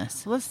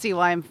business? Let's see.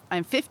 Well,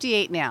 I'm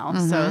 58 now,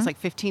 so it's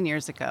 15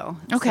 years ago.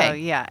 Okay. So,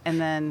 yeah, and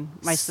then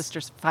my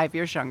sister's 5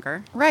 years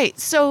younger. Right.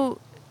 So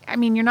I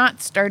mean, you're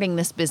not starting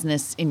this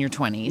business in your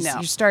 20s. No.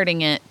 You're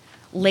starting it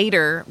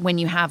later when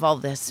you have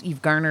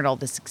you've garnered all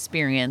this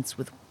experience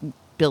with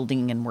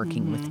building and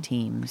working with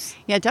teams.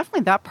 Yeah,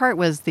 definitely that part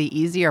was the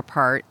easier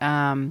part.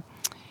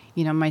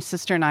 My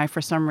sister and I,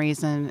 for some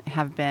reason,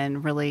 have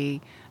been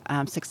really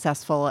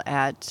successful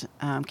at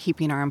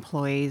keeping our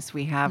employees.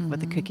 We have with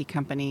the cookie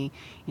company,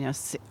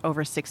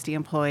 over 60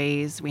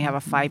 employees. We have a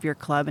 5-year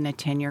club and a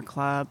 10-year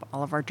club.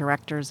 All of our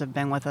directors have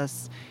been with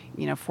us,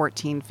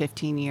 14,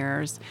 15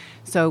 years.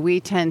 So we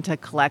tend to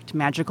collect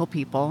magical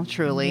people,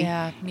 truly.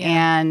 Yeah.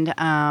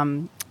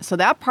 And so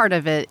that part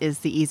of it is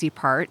the easy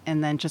part.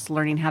 And then just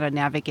learning how to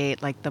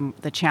navigate like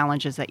the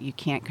challenges that you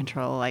can't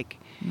control, like,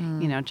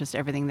 just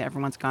everything that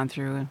everyone's gone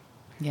through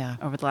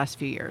over the last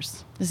few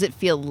years. Does it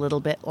feel a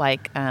little bit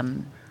like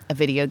a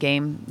video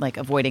game, like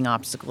avoiding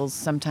obstacles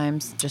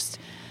sometimes? Just,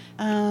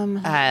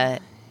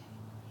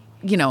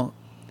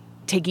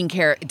 taking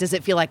care. Does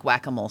it feel like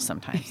whack-a-mole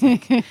sometimes?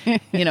 Like,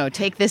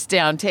 take this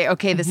down.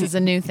 Okay, this is a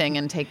new thing,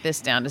 and take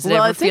this down. Does it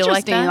ever feel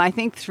like that? I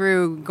think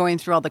going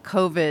through all the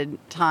COVID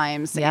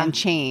times and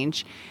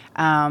change,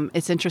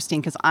 it's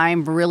interesting because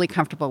I'm really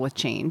comfortable with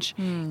change,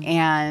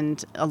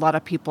 and a lot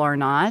of people are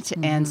not.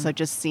 And so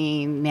just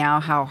seeing now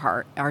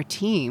how our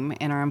team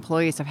and our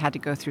employees have had to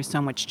go through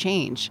so much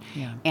change,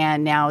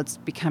 and now it's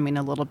becoming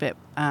a little bit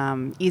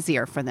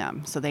easier for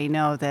them. So they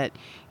know that,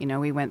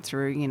 we went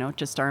through,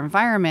 just our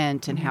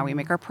environment and how we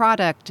make our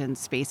product and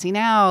spacing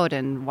out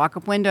and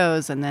walk-up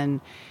windows, and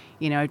then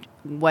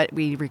what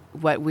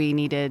we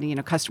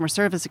needed, customer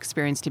service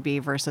experience to be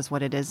versus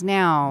what it is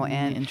now.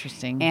 And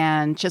interesting.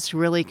 And just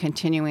really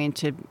continuing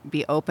to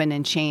be open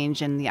and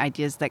change and the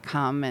ideas that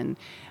come. And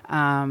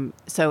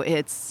so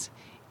it's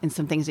in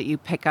some things that you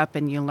pick up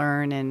and you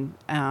learn.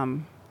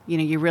 And,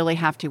 you really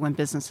have to, when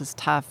business is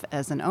tough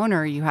as an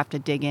owner, you have to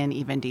dig in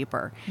even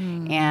deeper.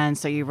 And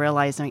so you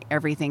realize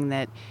everything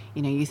that,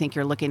 you think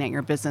you're looking at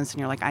your business and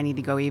you're like, I need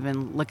to go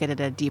even look at it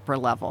at a deeper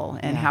level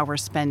and how we're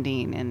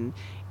spending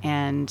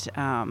and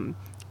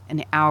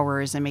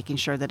hours and making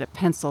sure that it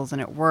pencils and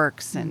it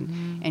works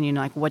and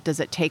like what does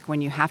it take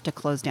when you have to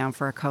close down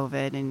for a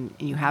COVID and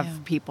you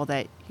have people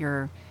that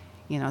you're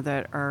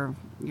that are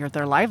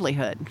their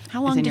livelihood.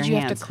 How long did you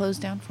have to close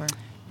down for?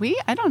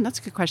 I don't know. That's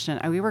a good question.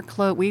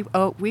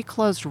 We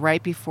closed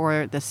right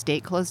before the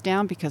state closed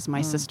down because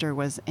my sister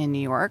was in New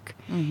York,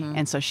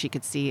 and so she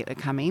could see it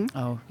coming.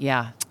 Oh,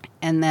 yeah.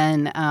 And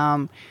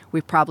then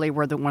we probably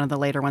were one of the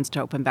later ones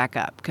to open back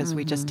up because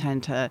we just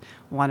tend to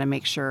want to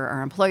make sure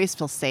our employees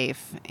feel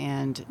safe.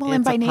 And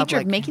and by nature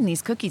of making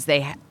these cookies,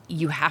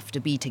 you have to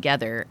be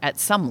together at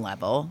some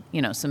level,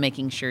 so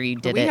making sure you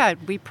did it.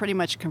 We pretty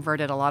much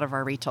converted a lot of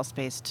our retail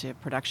space to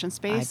production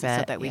space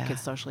so that we could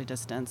socially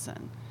distance.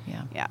 And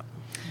yeah.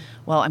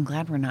 Well, I'm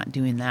glad we're not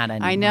doing that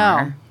anymore. I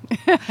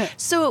know.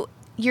 So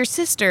your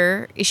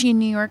sister, is she in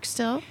New York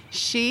still?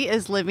 She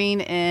is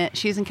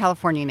she's in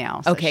California now.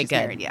 So okay, she's good.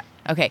 Married, yeah.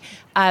 Okay.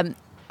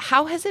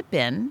 How has it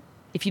been,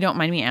 if you don't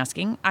mind me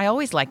asking? I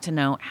always like to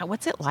know,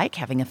 what's it like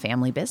having a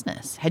family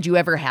business? Had you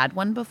ever had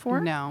one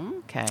before?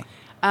 No. Okay.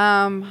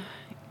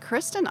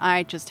 Krista and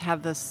I just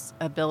have this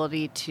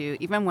ability to,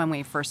 even when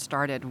we first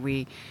started,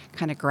 we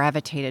kind of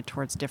gravitated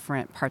towards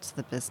different parts of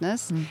the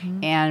business.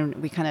 And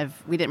we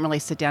didn't really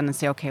sit down and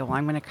say, okay, well,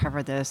 I'm going to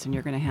cover this and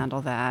you're going to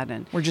handle that.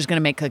 And we're just going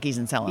to make cookies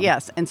and sell them.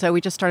 Yes. And so we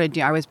just started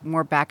I was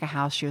more back of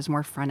house. She was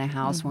more front of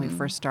house when we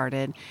first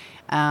started.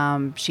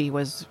 She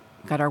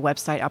got our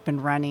website up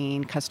and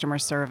running, customer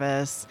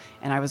service,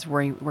 and I was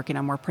working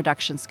on more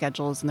production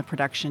schedules in the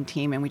production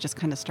team, and we just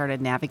kind of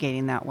started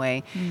navigating that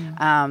way.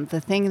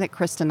 The thing that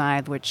Krista and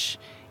I, which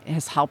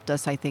has helped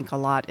us, I think, a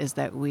lot, is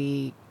that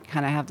we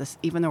kind of have this,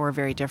 even though we're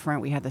very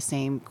different, we have the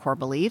same core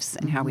beliefs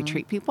in how we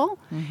treat people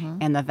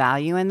and the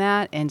value in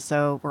that. And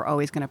so we're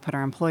always going to put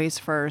our employees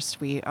first.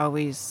 We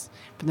always,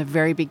 from the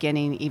very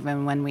beginning,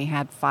 even when we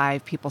had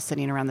 5 people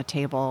sitting around the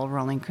table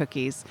rolling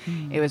cookies,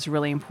 it was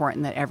really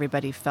important that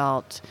everybody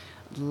felt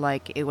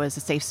like it was a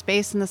safe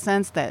space in the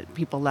sense that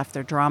people left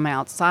their drama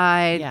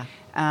outside,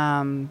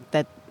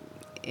 that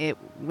it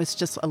was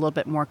just a little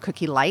bit more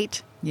cookie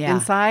light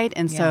inside.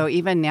 And so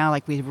even now,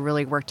 like, we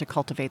really work to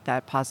cultivate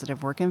that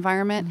positive work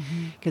environment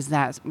because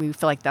we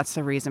feel like that's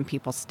the reason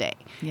people stay.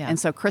 And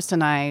so Krista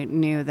and I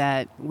knew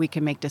that we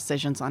can make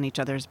decisions on each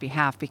other's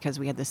behalf because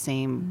we had the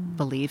same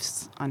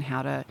beliefs on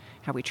how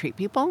we treat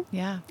people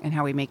and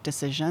how we make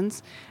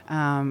decisions.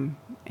 And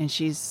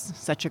she's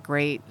such a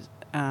great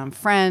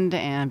friend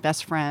and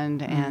best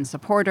friend and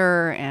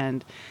supporter,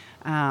 and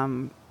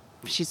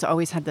she's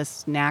always had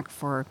this knack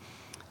for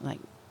like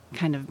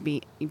kind of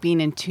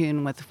being in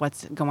tune with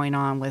what's going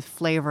on with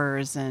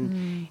flavors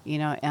and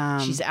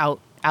she's out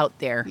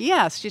there.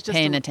 Yes, she's just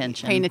paying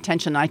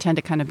attention. I tend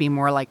to kind of be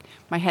more like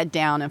my head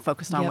down and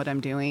focused on what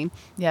I'm doing.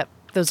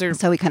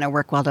 So we kind of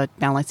work well to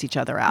balance each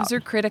other out. Those are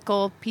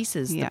critical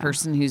pieces. The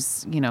person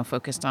who's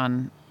focused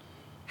on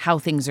how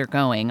things are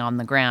going on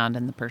the ground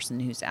and the person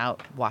who's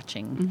out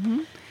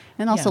watching.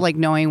 And also like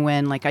knowing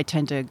when, like, I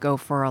tend to go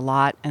for a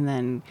lot and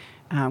then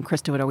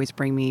Krista would always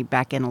bring me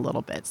back in a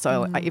little bit.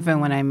 So even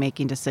when I'm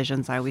making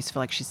decisions, I always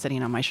feel like she's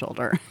sitting on my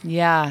shoulder.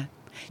 Yeah.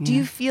 Do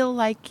you feel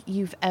like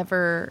you've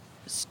ever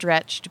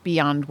stretched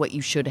beyond what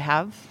you should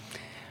have?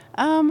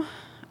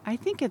 I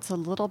think it's a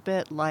little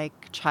bit like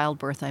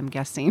childbirth, I'm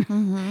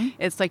guessing.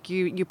 It's like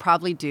you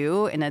probably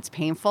do, and it's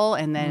painful,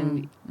 and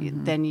then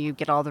then you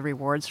get all the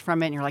rewards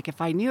from it, and you're like,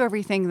 if I knew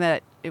everything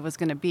that it was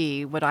going to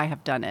be, would I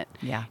have done it?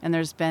 Yeah. And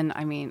there's been,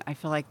 I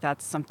feel like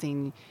that's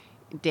something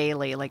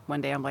daily. Like one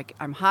day I'm like,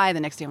 I'm high, the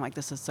next day I'm like,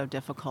 this is so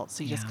difficult.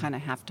 So you just kind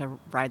of have to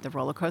ride the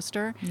roller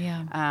coaster.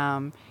 Yeah.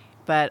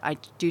 But I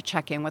do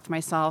check in with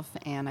myself,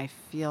 and I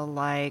feel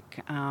like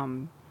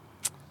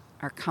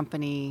our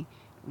company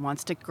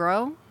wants to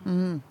grow,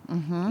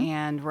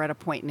 and we're at a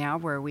point now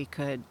where we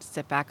could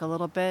sit back a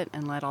little bit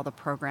and let all the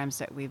programs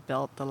that we've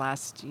built the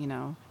last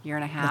year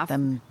and a half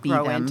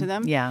grow into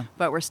them. Yeah.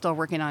 But we're still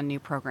working on new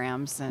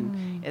programs,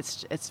 and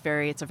it's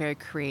a very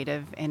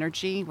creative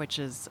energy, which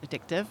is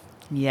addictive.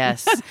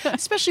 Yes,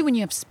 especially when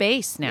you have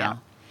space now. Yeah.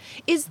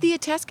 Is the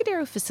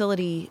Atascadero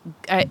facility?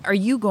 Are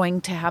you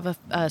going to have a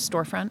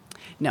storefront?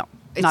 No,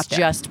 It's not there.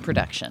 just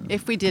production.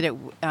 If we did it,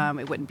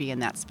 it wouldn't be in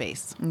that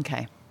space.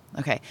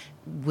 Okay.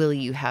 Will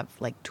you have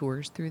like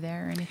tours through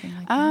there or anything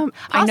like that?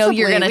 I know Possibly.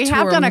 you're going to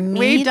tour.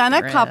 We've done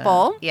a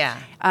couple. Yeah.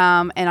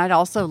 And I'd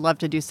also love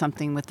to do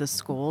something with the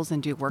schools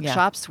and do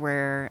workshops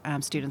where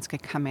students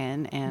could come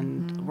in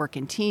and work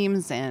in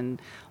teams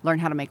and learn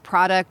how to make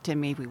product,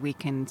 and maybe we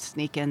can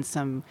sneak in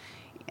some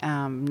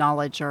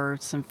knowledge or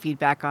some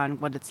feedback on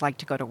what it's like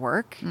to go to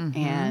work.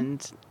 And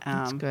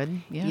That's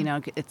good. Yeah.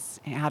 It's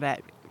how to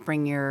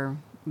bring your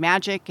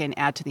magic and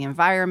add to the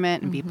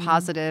environment and be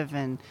positive,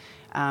 and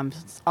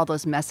all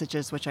those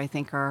messages, which I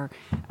think are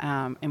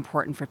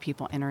important for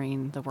people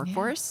entering the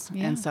workforce.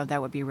 Yeah. And so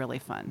that would be really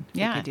fun.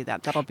 Yeah. We could do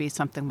that. That'll be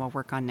something we'll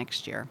work on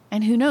next year.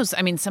 And who knows?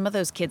 I mean, some of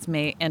those kids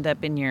may end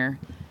up in your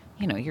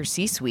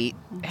C-suite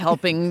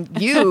helping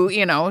you,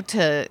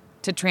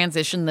 to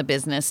transition the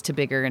business to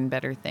bigger and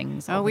better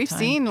things. Oh, we've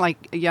seen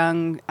like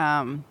young,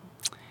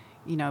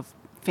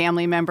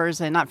 family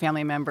members, and not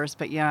family members,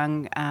 but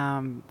young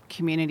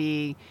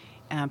community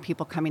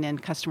people coming in,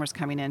 customers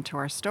coming into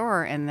our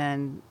store, and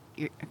then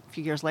a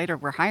few years later,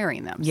 we're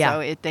hiring them. Yeah.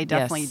 So they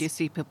definitely do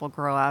see people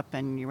grow up,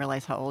 and you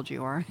realize how old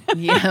you are.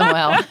 Yeah,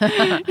 well.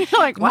 You're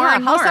like, wow, More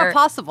and how's more. that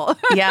possible?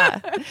 Yeah.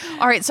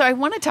 All right. So I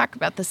want to talk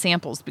about the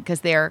samples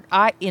because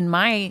in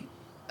my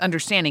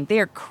understanding, they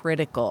are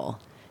critical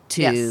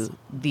to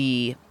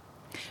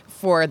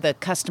for the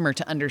customer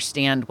to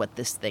understand what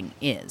this thing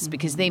is,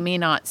 because they may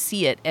not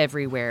see it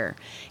everywhere.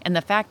 And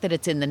the fact that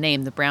it's in the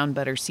name, the brown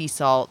butter, sea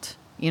salt,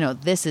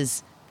 this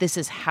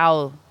is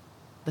how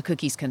the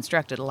cookie's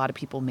constructed. A lot of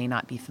people may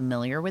not be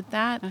familiar with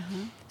that.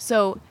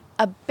 So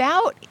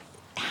about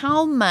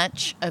how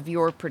much of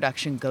your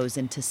production goes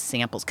into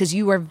samples? Because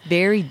you are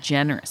very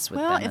generous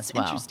with them as well. Well, it's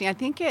interesting. I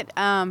think it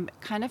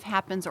kind of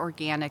happens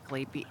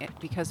organically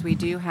because we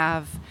do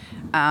have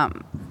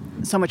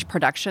so much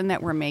production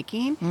that we're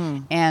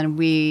making, and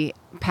we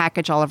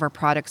package all of our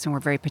products, and we're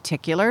very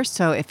particular.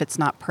 So if it's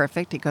not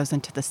perfect, it goes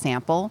into the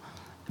sample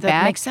That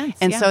bag. makes sense.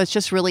 And yeah. so it's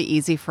just really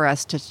easy for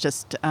us to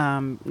just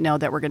know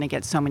that we're going to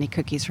get so many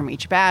cookies from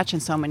each batch,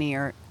 and so many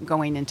are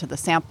going into the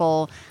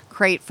sample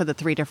crate for the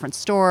 3 different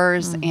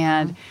stores.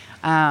 And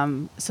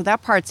so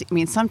that part's,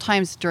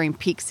 sometimes during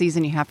peak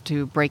season, you have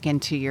to break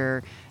into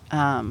your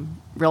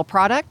real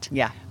product.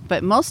 Yeah.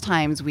 But most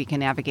times we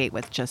can navigate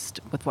with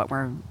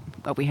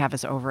what we have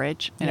as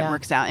overage, and it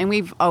works out. And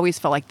we've always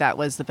felt like that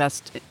was the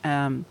best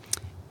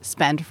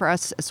spend for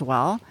us as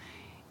well.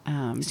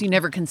 So you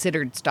never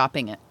considered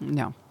stopping it?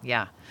 No.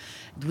 Yeah.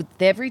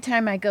 Every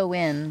time I go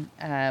in,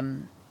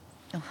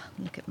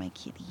 look at my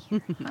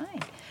kitty. Hi.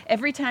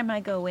 Every time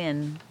I go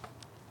in,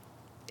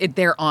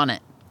 they're on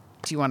it.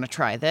 Do you want to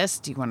try this?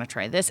 Do you want to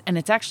try this? And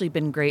it's actually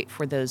been great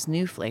for those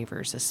new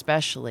flavors,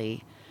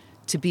 especially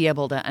to be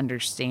able to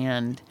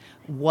understand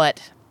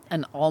what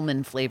an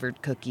almond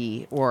flavored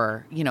cookie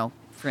or,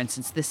 for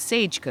instance, this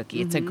sage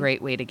cookie. It's a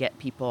great way to get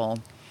people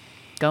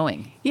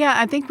going. Yeah,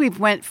 I think we've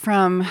went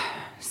from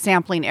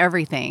sampling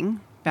everything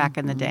back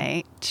in the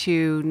day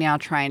to now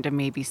trying to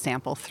maybe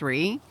sample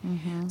 3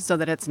 so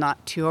that it's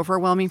not too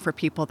overwhelming for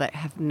people that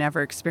have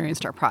never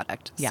experienced our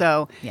product. Yeah.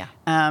 So Yeah.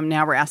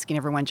 Now we're asking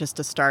everyone just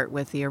to start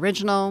with the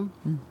original,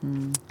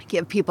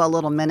 give people a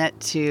little minute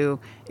to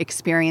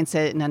experience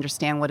it and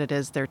understand what it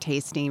is they're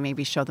tasting,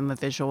 maybe show them a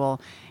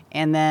visual.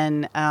 And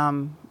then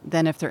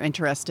if they're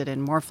interested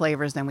in more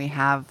flavors, then we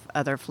have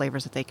other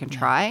flavors that they can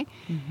try,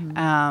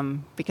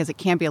 because it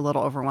can be a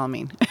little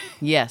overwhelming.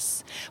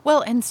 Yes.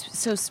 Well, and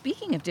so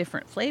speaking of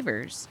different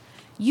flavors,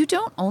 you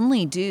don't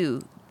only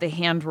do the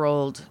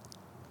hand-rolled,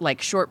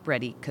 like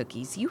shortbready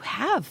cookies. You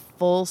have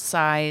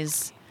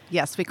full-size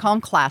Yes, we call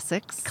them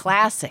classics.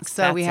 Classics.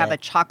 So we have a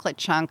chocolate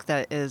chunk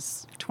that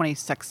is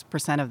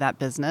 26% of that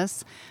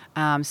business.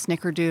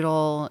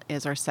 Snickerdoodle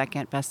is our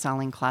second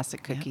best-selling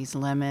classic cookies.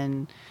 Yep.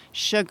 Lemon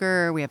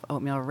sugar. We have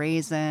oatmeal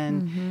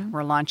raisin. Mm-hmm.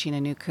 We're launching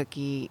a new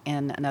cookie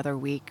in another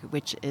week,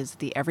 which is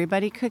the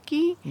Everybody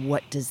Cookie.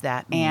 What does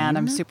that mean? And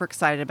I'm super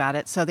excited about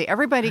it. So the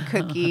Everybody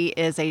Cookie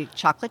is a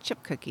chocolate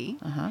chip cookie.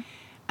 Uh-huh.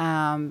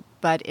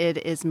 But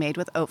it is made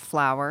with oat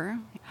flour,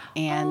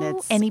 and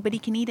anybody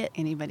can eat it.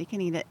 Anybody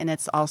can eat it, and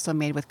it's also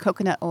made with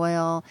coconut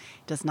oil.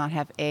 It does not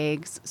have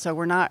eggs, so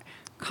we're not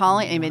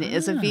calling. I mean, it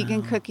is a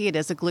vegan cookie. It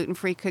is a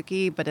gluten-free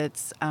cookie, but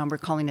it's we're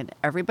calling it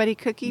Everybody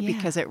Cookie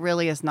because it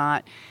really is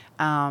not.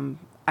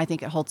 I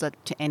think it holds up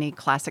to any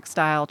classic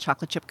style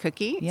chocolate chip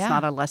cookie. Yeah. It's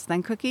not a less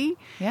than cookie.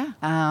 Yeah.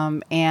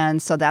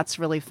 And so that's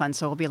really fun.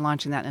 So we'll be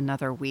launching that in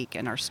another week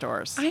in our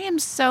stores. I am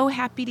so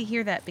happy to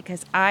hear that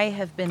because I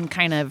have been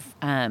kind of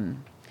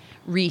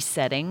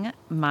resetting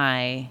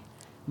my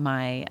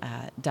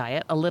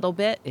diet a little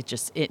bit.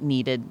 I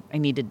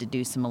needed to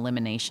do some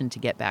elimination to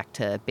get back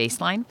to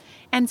baseline.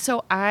 And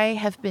so I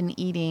have been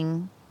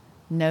eating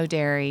no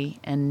dairy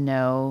and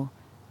no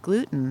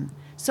gluten.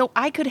 So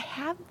I could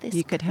have this.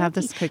 You could have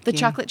this cookie. The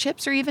chocolate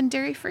chips are even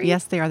dairy-free?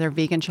 Yes, they are. They're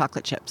vegan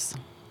chocolate chips.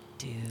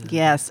 Dude.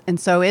 Yes. And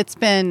so it's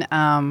been,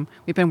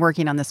 we've been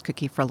working on this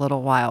cookie for a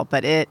little while,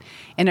 but it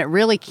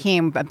really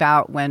came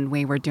about when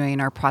we were doing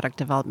our product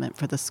development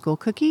for the school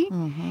cookie.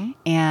 Mm-hmm.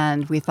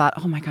 And we thought,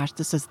 oh my gosh,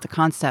 this is the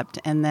concept.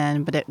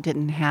 But it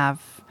didn't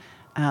have,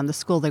 the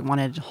school, they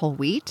wanted whole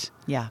wheat.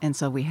 Yeah. And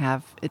so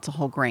it's a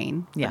whole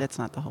grain, but it's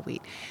not the whole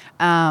wheat.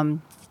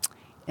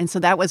 And so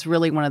that was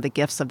really one of the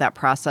gifts of that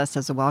process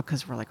as well,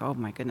 because we're like, oh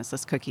my goodness,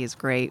 this cookie is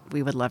great.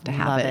 We would love to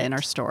have it in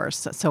our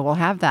stores. So we'll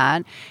have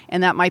that.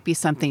 And that might be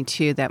something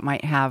too that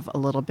might have a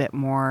little bit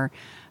more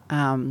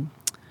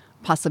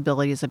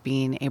possibilities of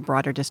being a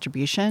broader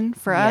distribution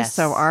for us. Yes.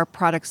 So our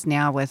products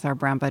now with our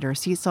brown butter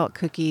sea salt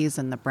cookies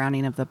and the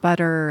browning of the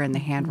butter and the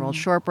hand-rolled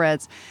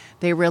shortbreads,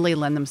 they really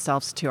lend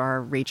themselves to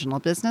our regional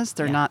business.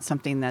 They're not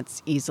something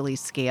that's easily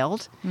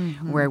scaled,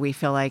 where we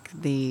feel like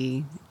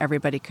the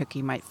Everybody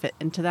Cookie might fit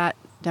into that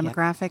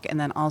demographic. And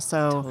then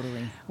also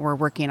we're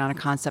working on a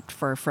concept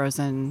for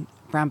frozen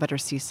brown butter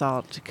sea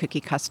salt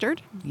cookie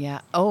custard.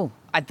 Yeah. Oh,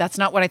 that's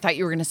not what I thought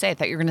you were going to say. I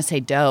thought you were going to say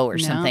dough or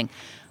something.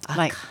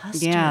 Like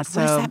custard. Yeah.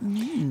 So what does that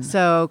mean?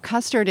 So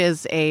custard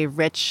is a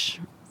rich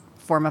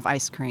form of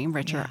ice cream,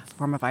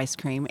 form of ice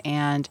cream,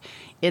 and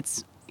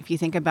it's, if you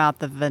think about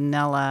the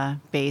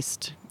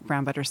vanilla-based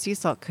brown butter sea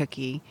salt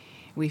cookie,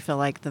 we feel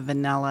like the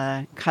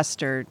vanilla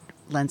custard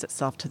lends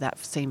itself to that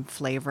same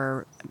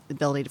flavor,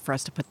 ability for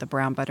us to put the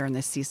brown butter and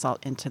the sea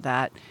salt into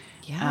that,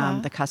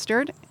 the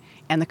custard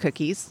and the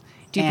cookies.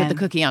 Do you put the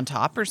cookie on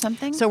top or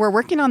something? So we're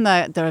working on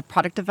the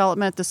product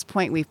development at this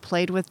point. We've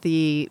played with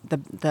the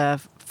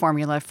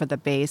formula for the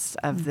base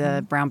of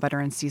the brown butter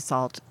and sea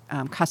salt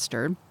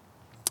custard.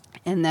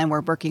 And then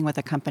we're working with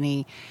a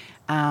company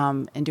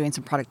and doing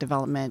some product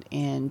development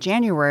in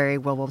January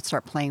where we'll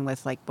start playing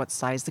with like what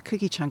size the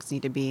cookie chunks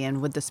need to be,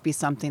 and would this be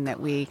something that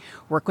we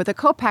work with a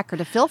co-packer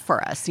to fill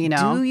for us, you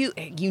know?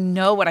 You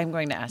know what I'm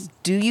going to ask.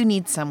 Do you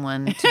need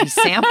someone to be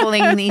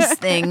sampling these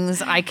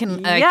things?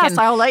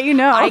 I'll let you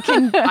know.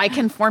 I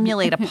can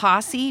formulate a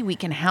posse. We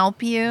can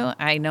help you.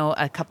 I know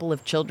a couple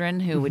of children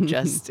who would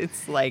just,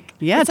 it's like,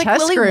 it's like test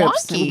Willy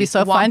groups. Wonky. It would be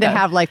so fun to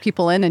have like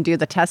people in and do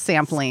the test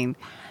sampling.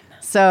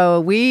 So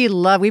we've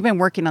been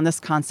working on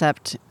this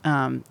concept.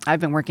 I've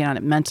been working on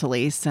it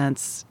mentally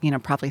since,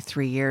 probably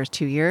 2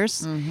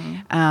 years.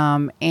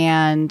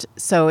 And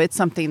so it's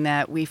something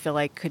that we feel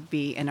like could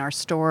be in our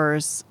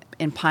stores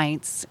in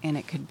pints, and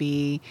it could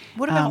be.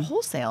 What about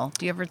wholesale?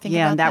 Do you ever think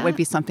about that? Yeah, that would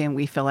be something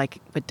we feel like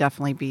would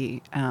definitely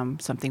be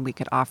something we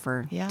could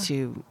offer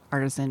to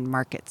artisan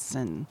markets.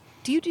 And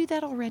do you do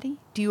that already?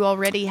 Do you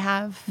already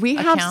have We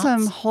accounts? have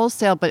some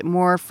wholesale, but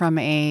more from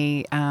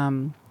a...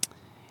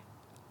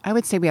 I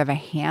would say we have a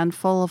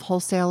handful of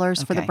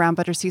wholesalers for the brown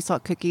butter sea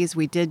salt cookies.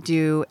 We did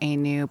do a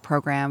new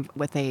program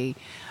with a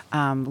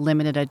not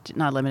limited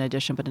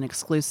edition, but an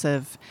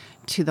exclusive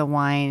to the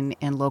wine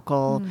and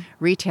local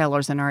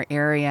retailers in our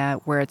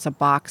area, where it's a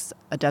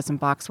dozen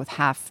box with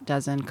half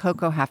dozen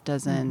cocoa, half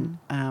dozen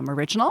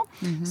original.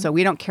 So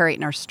we don't carry it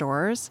in our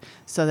stores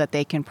so that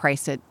they can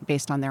price it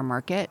based on their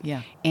market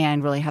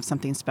and really have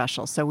something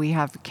special. So we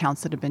have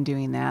accounts that have been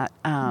doing that,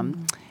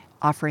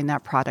 offering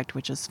that product,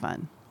 which is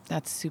fun.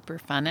 That's super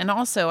fun. And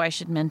also, I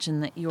should mention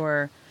that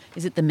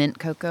is it the mint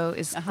cocoa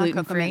is gluten-free?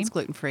 Cocoa Mint's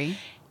gluten-free.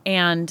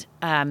 And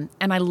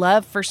I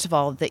love, first of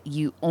all, that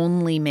you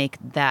only make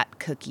that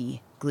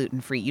cookie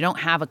gluten-free. You don't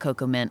have a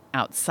cocoa mint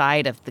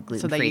outside of the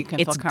gluten-free. So that you can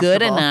it's feel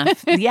good comfortable.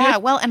 enough. Yeah,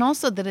 well, and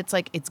also that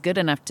it's good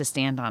enough to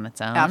stand on its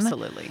own.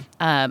 Absolutely.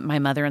 My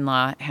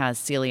mother-in-law has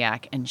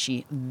celiac, and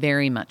she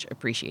very much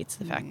appreciates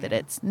the fact that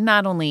it's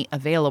not only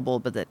available,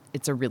 but that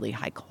it's a really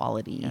high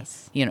quality.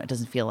 Yes. It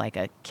doesn't feel like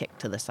a kick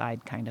to the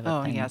side kind of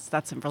a thing. Oh, yes.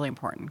 That's really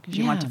important because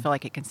you want to feel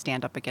like it can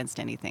stand up against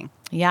anything.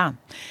 Yeah.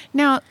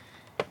 Now,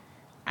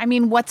 I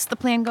mean, what's the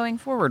plan going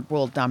forward?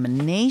 World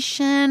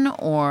domination?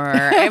 Or,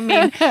 I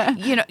mean,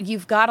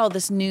 you've got all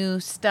this new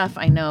stuff.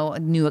 I know,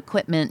 new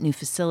equipment, new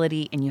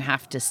facility, and you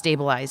have to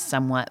stabilize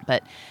somewhat.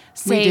 But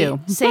we do.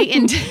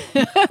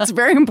 It's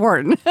very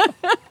important. Before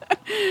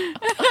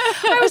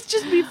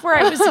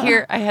I was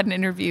here, I had an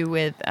interview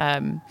with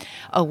a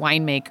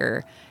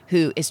winemaker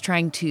who is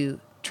trying to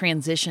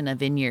transition a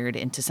vineyard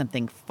into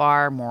something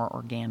far more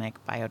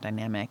organic,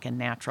 biodynamic, and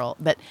natural.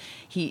 But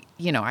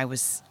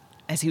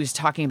as he was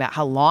talking about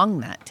how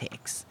long that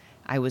takes,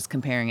 I was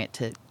comparing it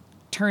to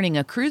turning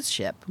a cruise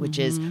ship, which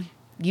is,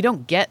 you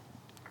don't get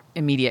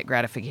immediate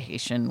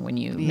gratification when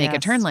you make a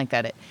turn like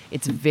that.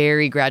 It's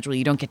very gradual.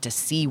 You don't get to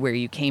see where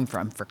you came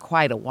from for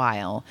quite a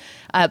while.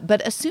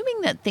 But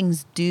assuming that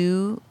things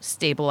do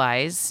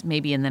stabilize,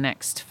 maybe in the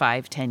next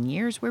 5-10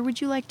 years, where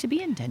would you like to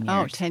be in 10 years?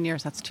 Oh, 10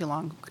 years, that's too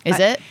long. Is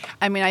it?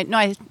 I mean,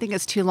 I think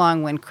it's too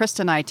long when Krista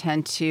and I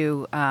tend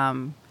to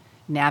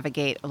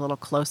navigate a little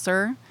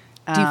closer.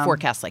 Do you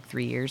forecast like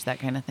 3 years, that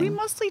kind of thing? We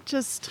mostly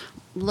just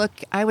look,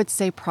 I would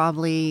say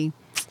probably,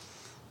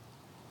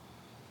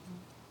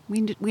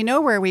 we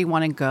know where we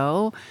want to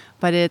go,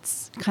 but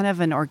it's kind of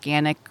an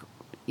organic,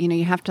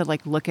 you have to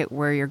like look at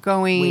where you're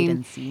going. Wait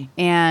and see.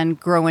 And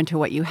grow into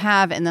what you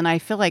have. And then I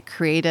feel like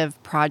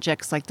creative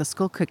projects like the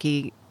school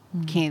cookie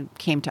came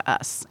to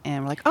us,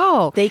 and we're like,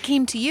 oh, they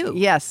came to you.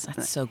 Yes.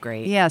 That's so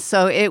great. Yeah.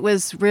 So it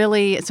was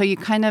really, so you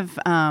kind of,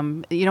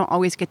 you don't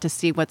always get to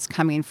see what's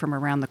coming from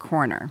around the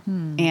corner.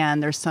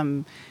 And there's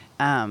some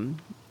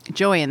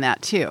joy in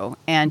that too.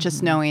 And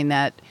just knowing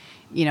that,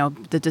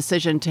 the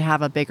decision to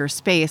have a bigger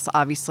space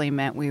obviously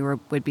meant we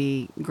would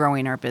be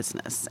growing our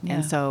business. Yeah.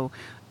 And so,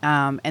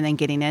 and then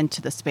getting into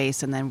the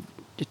space and then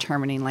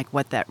determining like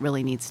what that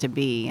really needs to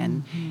be.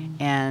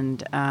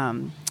 And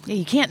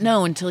you can't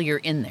know until you're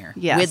in there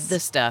with the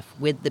stuff,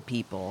 with the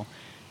people.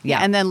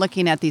 Yeah. And then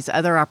looking at these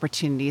other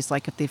opportunities,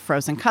 like if the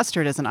frozen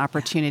custard is an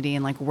opportunity,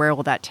 and like where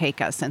will that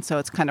take us? And so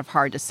it's kind of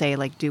hard to say,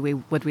 like,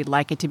 would we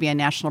like it to be a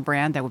national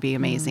brand? That would be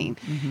amazing.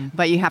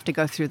 But you have to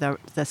go through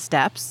the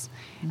steps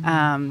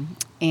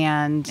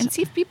and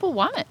see if people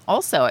want it.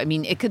 Also, I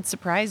mean, it could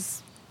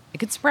surprise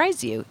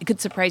you. It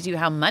could surprise you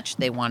how much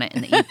they want it,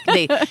 and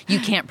that you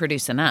can't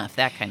produce enough,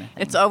 that kind of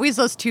thing. It's always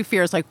those two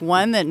fears, like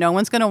one, that no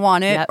one's going to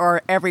want it,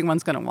 or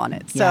everyone's going to want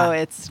it. So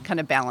it's kind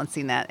of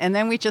balancing that. And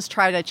then we just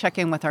try to check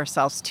in with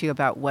ourselves, too,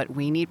 about what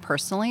we need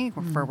personally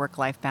for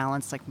work-life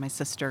balance. Like my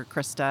sister,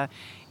 Krista,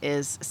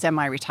 is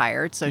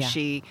semi-retired. So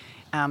she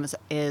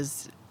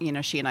is,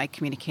 she and I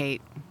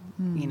communicate,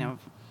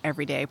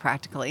 every day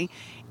practically.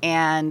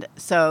 And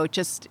so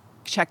just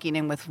checking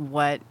in with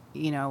what,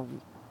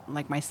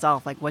 like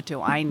myself, like what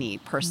do I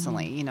need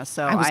personally,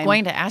 so I was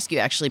going to ask you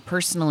actually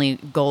personally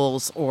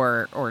goals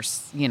or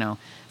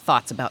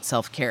thoughts about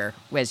self-care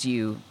as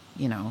you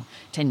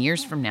 10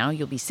 years from now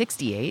you'll be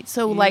 68.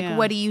 So like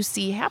what do you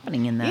see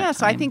happening in that time?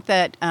 So I think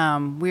that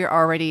we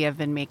already have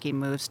been making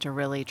moves to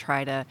really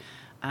try to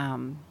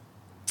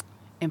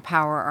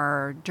empower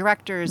our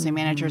directors and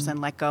managers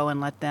and let go and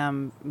let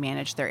them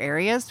manage their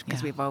areas,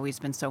 because we've always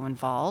been so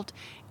involved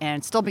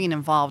and still being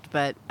involved,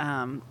 but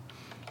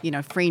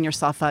freeing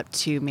yourself up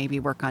to maybe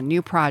work on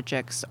new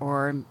projects,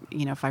 or,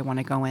 if I want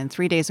to go in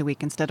 3 days a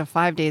week instead of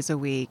 5 days a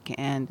week,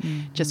 and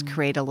just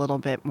create a little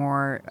bit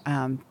more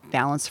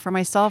balance for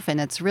myself. And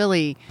it's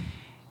really,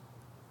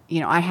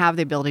 I have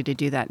the ability to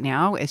do that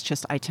now. It's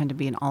just I tend to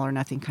be an all or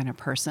nothing kind of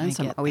person.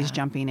 So I'm always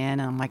jumping in,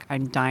 and I'm like,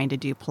 I'm dying to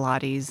do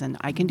Pilates, and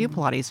I can do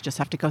Pilates, just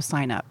have to go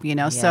sign up,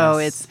 So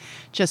it's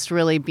just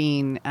really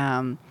being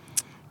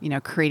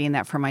creating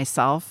that for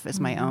myself is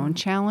my own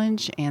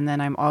challenge. And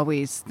then I'm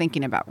always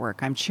thinking about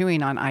work. I'm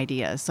chewing on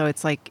ideas. So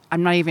it's like,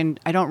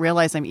 I don't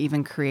realize I'm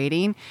even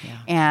creating. Yeah.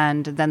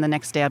 And then the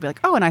next day I'll be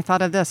like, oh, and I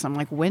thought of this. I'm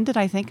like, when did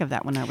I think of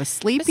that? When I was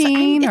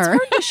sleeping? It's hard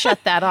to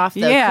shut that off,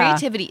 though.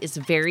 Creativity is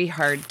very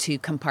hard to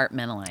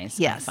compartmentalize,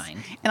 yes. I find.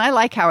 And I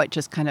like how it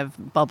just kind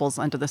of bubbles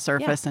under the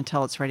surface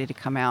until it's ready to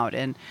come out.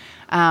 And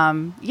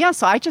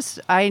so I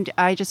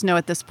just know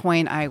at this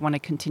point I want to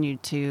continue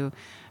to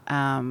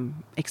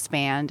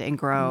expand and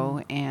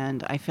grow.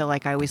 And I feel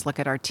like I always look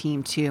at our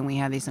team too, and we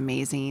have these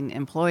amazing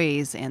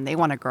employees, and they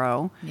want to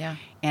grow. Yeah.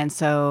 And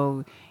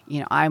so,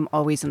 I'm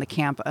always in the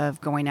camp of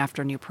going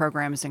after new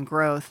programs and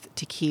growth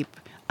to keep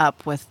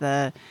up with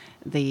the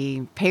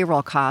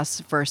payroll costs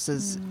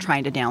versus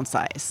trying to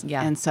downsize.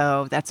 Yeah. And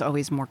so that's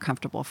always more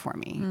comfortable for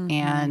me.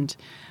 And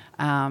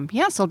so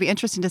it'll be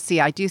interesting to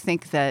see. I do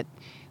think that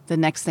the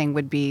next thing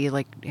would be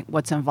like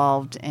what's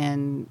involved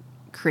in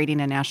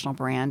creating a national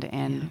brand,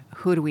 and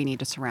who do we need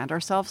to surround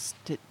ourselves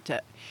to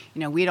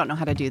we don't know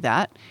how to do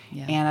that.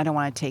 And I don't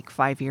want to take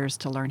 5 years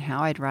to learn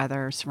how. I'd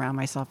rather surround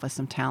myself with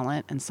some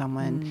talent and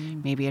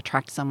someone, maybe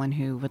attract someone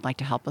who would like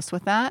to help us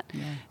with that.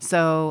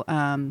 So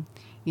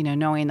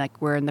knowing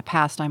like where in the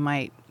past I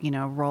might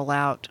roll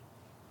out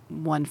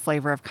one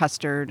flavor of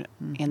custard,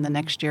 in the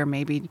next year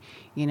maybe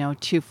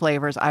 2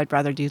 flavors. I'd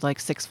rather do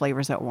like 6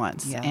 flavors at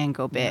once and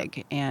go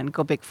big and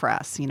go big for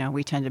us.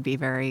 We tend to be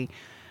very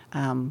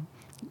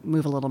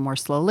move a little more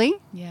slowly.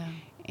 Yeah.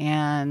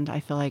 And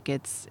I feel like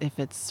if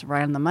it's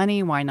right on the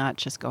money, why not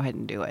just go ahead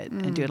and do it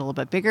and do it a little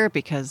bit bigger?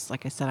 Because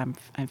like I said,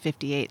 I'm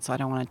 58, so I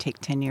don't want to take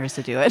 10 years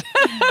to do it.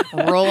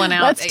 Rolling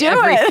out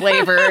every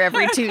flavor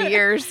every 2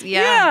 years.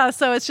 Yeah.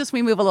 So it's just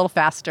we move a little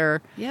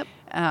faster. Yep.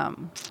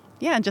 And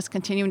just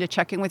continuing to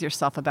check in with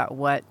yourself about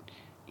what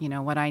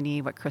I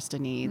need, what Krista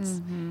needs.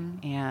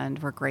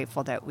 And we're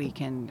grateful that we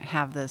can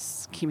have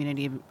this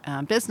community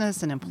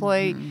business and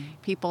employ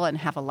people and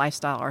have a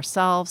lifestyle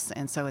ourselves.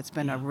 And so it's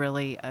been a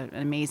really an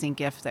amazing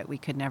gift that we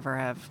could never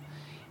have,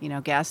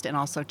 guessed, and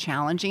also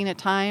challenging at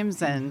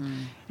times.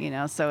 And,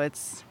 so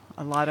it's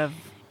a lot of...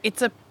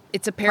 It's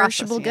a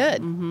perishable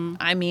good.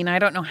 I mean, I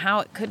don't know how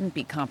it couldn't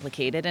be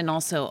complicated. And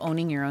also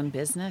owning your own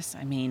business,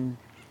 I mean,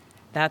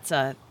 that's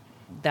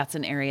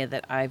an area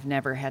that I've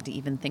never had to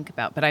even think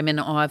about. But I'm in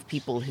awe of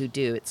people who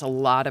do. It's a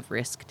lot of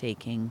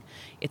risk-taking.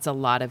 It's a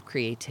lot of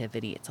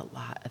creativity. It's a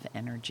lot of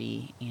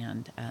energy.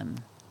 And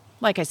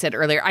like I said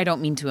earlier, I don't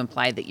mean to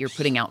imply that you're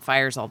putting out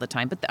fires all the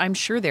time, but I'm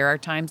sure there are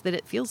times that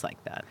it feels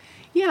like that.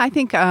 Yeah, I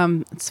think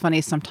it's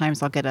funny.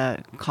 Sometimes I'll get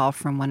a call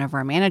from one of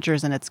our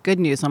managers and it's good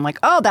news. I'm like,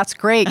 oh, that's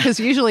great.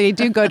 Because usually I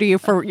do go to you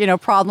for,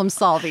 problem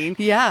solving.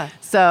 Yeah.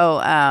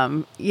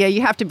 So,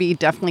 you have to be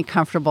definitely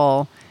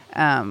comfortable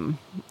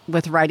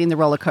with riding the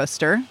roller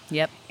coaster.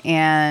 Yep.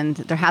 And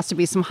there has to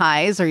be some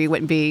highs, or you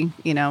wouldn't be,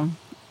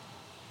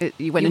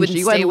 you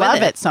wouldn't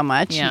love it so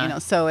much. Yeah.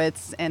 So it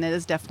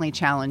is definitely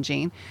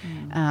challenging.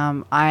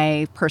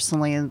 I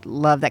personally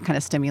love that kind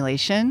of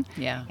stimulation.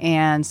 Yeah.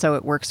 And so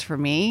it works for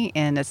me,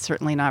 and it's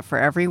certainly not for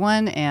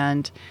everyone.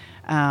 And,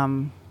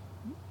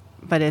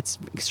 but it's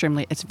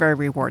very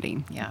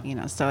rewarding.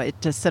 Yeah. So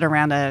to sit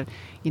around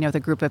the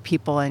group of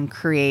people and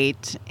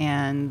create,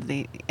 and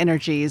the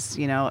energy's,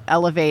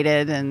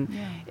 elevated, and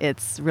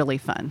it's really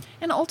fun.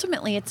 And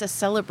ultimately, it's a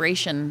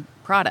celebration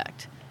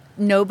product.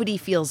 Nobody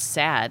feels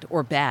sad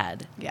or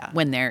bad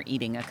when they're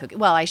eating a cookie.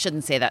 Well, I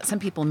shouldn't say that. Some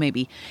people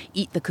maybe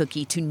eat the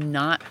cookie to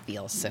not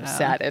feel so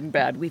sad and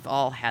bad. We've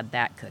all had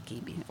that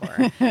cookie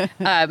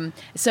before.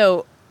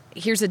 So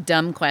here's a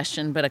dumb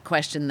question, but a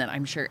question that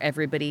I'm sure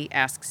everybody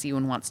asks you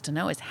and wants to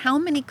know is, how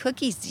many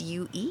cookies do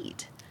you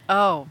eat?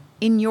 Oh.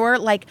 In your,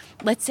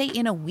 let's say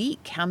in a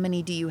week, how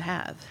many do you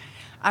have?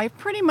 I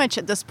pretty much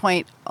at this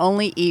point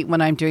only eat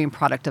when I'm doing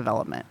product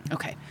development.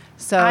 Okay.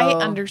 So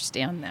I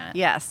understand that.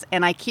 Yes.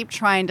 And I keep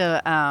trying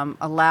to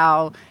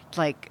allow,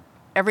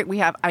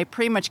 I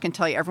pretty much can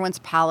tell you everyone's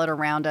palate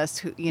around us,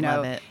 who,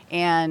 Love it.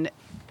 And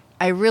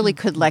I really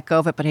could let go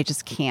of it, but I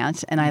just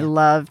can't. And I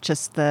love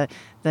just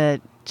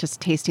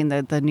just tasting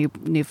the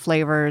new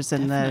flavors,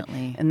 and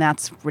Definitely. and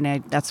that's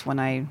when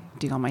I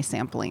do all my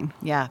sampling.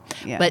 Yeah.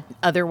 But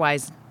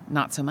otherwise,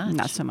 not so much.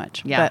 Not so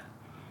much. Yeah.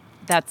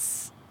 But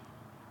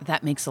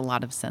that makes a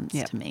lot of sense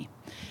to me.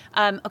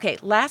 Okay,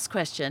 last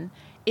question.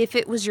 If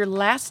it was your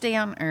last day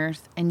on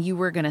Earth and you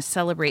were going to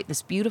celebrate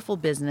this beautiful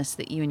business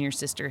that you and your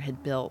sister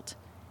had built,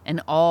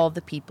 and all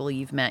the people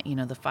you've met,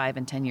 the 5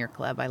 and 10 year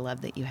club, I love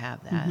that you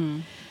have that,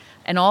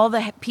 and all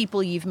the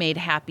people you've made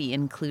happy,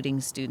 including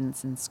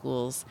students in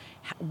schools,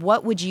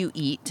 what would you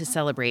eat to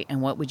celebrate,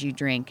 and what would you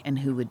drink, and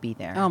who would be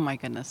there? Oh, my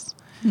goodness.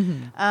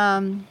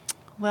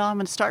 Well, I'm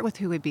going to start with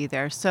who would be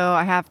there. So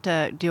I have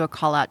to do a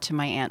call out to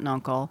my aunt and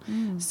uncle.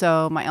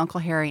 So my Uncle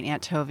Harry and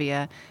Aunt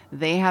Tovia,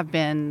 they have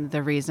been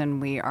the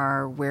reason we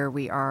are where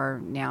we are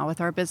now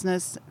with our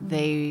business.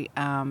 They,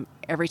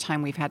 every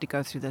time we've had to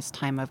go through this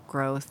time of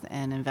growth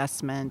and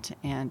investment,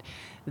 and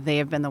they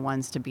have been the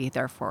ones to be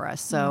there for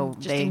us. So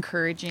just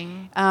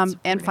encouraging.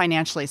 And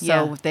financially.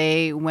 So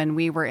when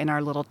we were in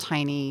our little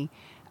tiny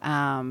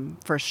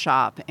first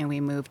shop and we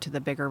moved to the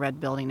bigger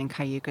red building in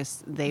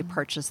Cayucas, they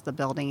purchased the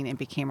building and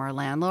became our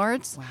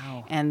landlords.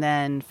 Wow. And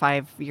then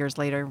 5 years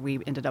later, we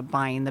ended up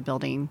buying the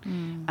building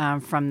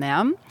from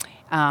them.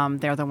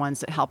 They're the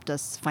ones that helped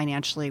us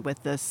financially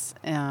with this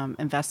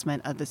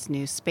investment of this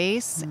new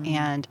space.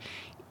 And,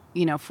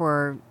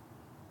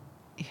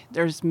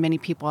 there's many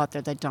people out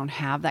there that don't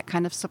have that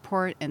kind of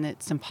support, and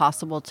it's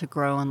impossible to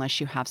grow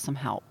unless you have some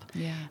help.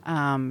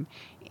 Yeah.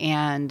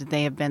 And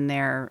they have been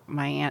there.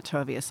 My Aunt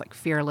Tovia is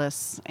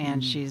fearless,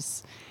 and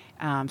she's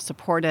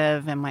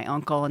supportive, and my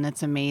uncle, and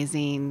it's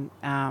amazing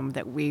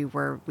that we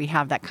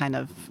have that kind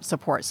of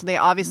support. So they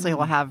obviously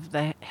will have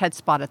the head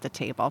spot at the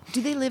table.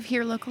 Do they live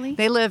here locally?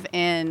 They live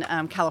in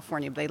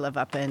California, but they live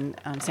up in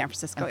San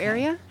Francisco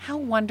area. How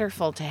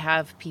wonderful to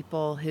have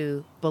people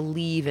who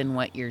believe in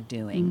what you're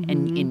doing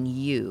and in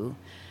you.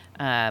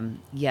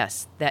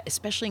 Yes, that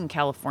especially in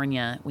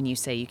California, when you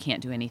say you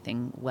can't do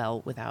anything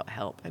well without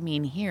help. I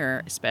mean,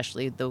 here,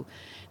 especially the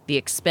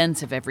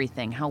expense of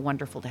everything, how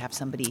wonderful to have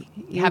somebody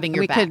having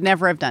your back. We could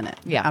never have done it.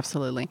 Yeah.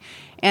 Absolutely.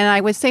 And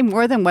I would say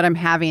more than what I'm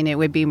having, it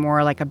would be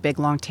more like a big,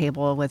 long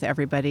table with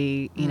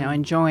everybody,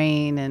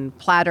 enjoying, and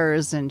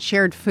platters and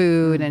shared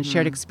food and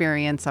shared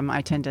experience.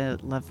 I tend to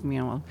love,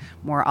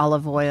 more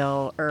olive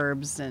oil,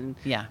 herbs, and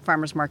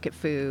farmers market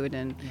food.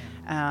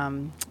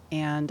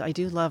 And I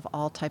do love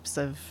all types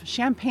of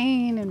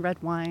champagne and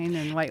red wine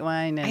and white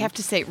wine. And I have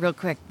to say real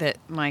quick that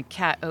my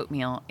cat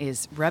Oatmeal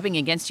is rubbing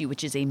against you,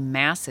 which is a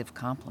massive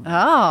compliment.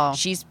 Oh.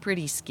 She's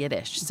pretty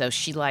skittish, so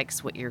she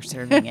likes what you're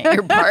serving at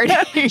your party.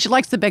 She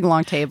likes the big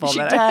long table. She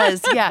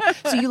does, yeah.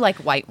 So you like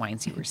white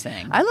wines, you were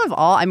saying. I love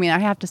all. I mean, I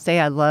have to say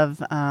I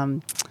love...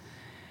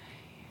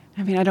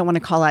 I mean, I don't want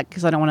to call that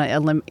because I don't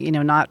want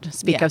to, not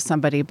speak of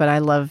somebody, but I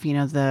love,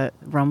 the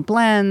Rome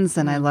blends,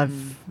 and I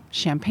love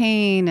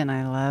champagne, and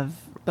I love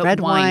red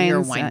wines. You're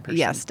a wine person.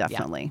 Yes,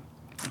 definitely. Yeah.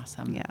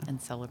 Awesome. Yeah.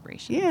 And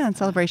celebration. Yeah, and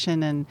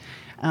celebration. And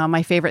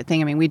my favorite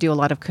thing, I mean, we do a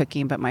lot of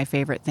cooking, but my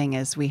favorite thing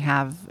is we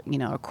have,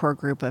 a core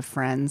group of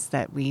friends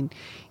that we,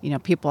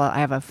 people, I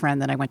have a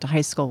friend that I went to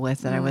high school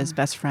with that I was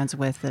best friends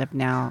with that have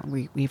now,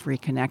 we've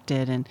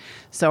reconnected. And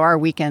so our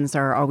weekends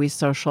are always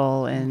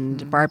social and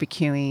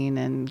barbecuing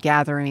and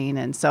gathering.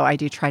 And so I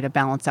do try to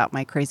balance out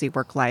my crazy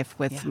work life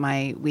with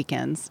my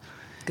weekends.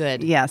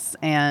 Good. Yes.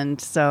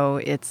 And so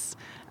it's...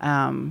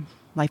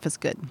 life is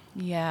good.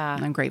 Yeah.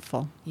 And I'm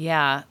grateful.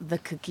 Yeah. The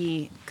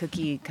cookie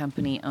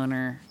company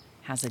owner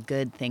has a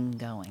good thing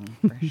going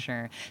for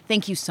sure.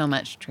 Thank you so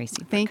much,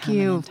 Traci. Thank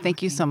you.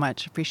 Thank you so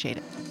much. Appreciate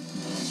it.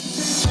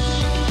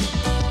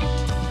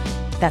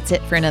 That's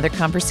it for another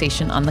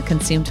conversation on the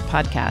Consumed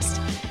podcast.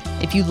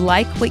 If you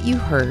like what you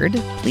heard,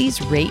 please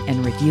rate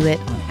and review it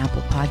on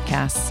Apple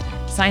Podcasts.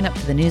 Sign up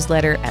for the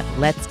newsletter at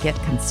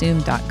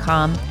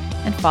letsgetconsumed.com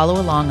and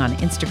follow along on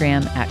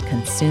Instagram at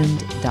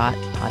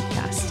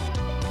consumed.podcast.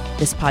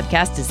 This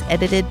podcast is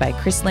edited by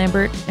Chris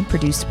Lambert and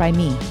produced by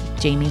me,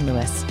 Jamie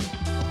Lewis.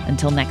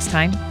 Until next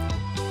time,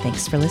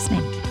 thanks for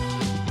listening.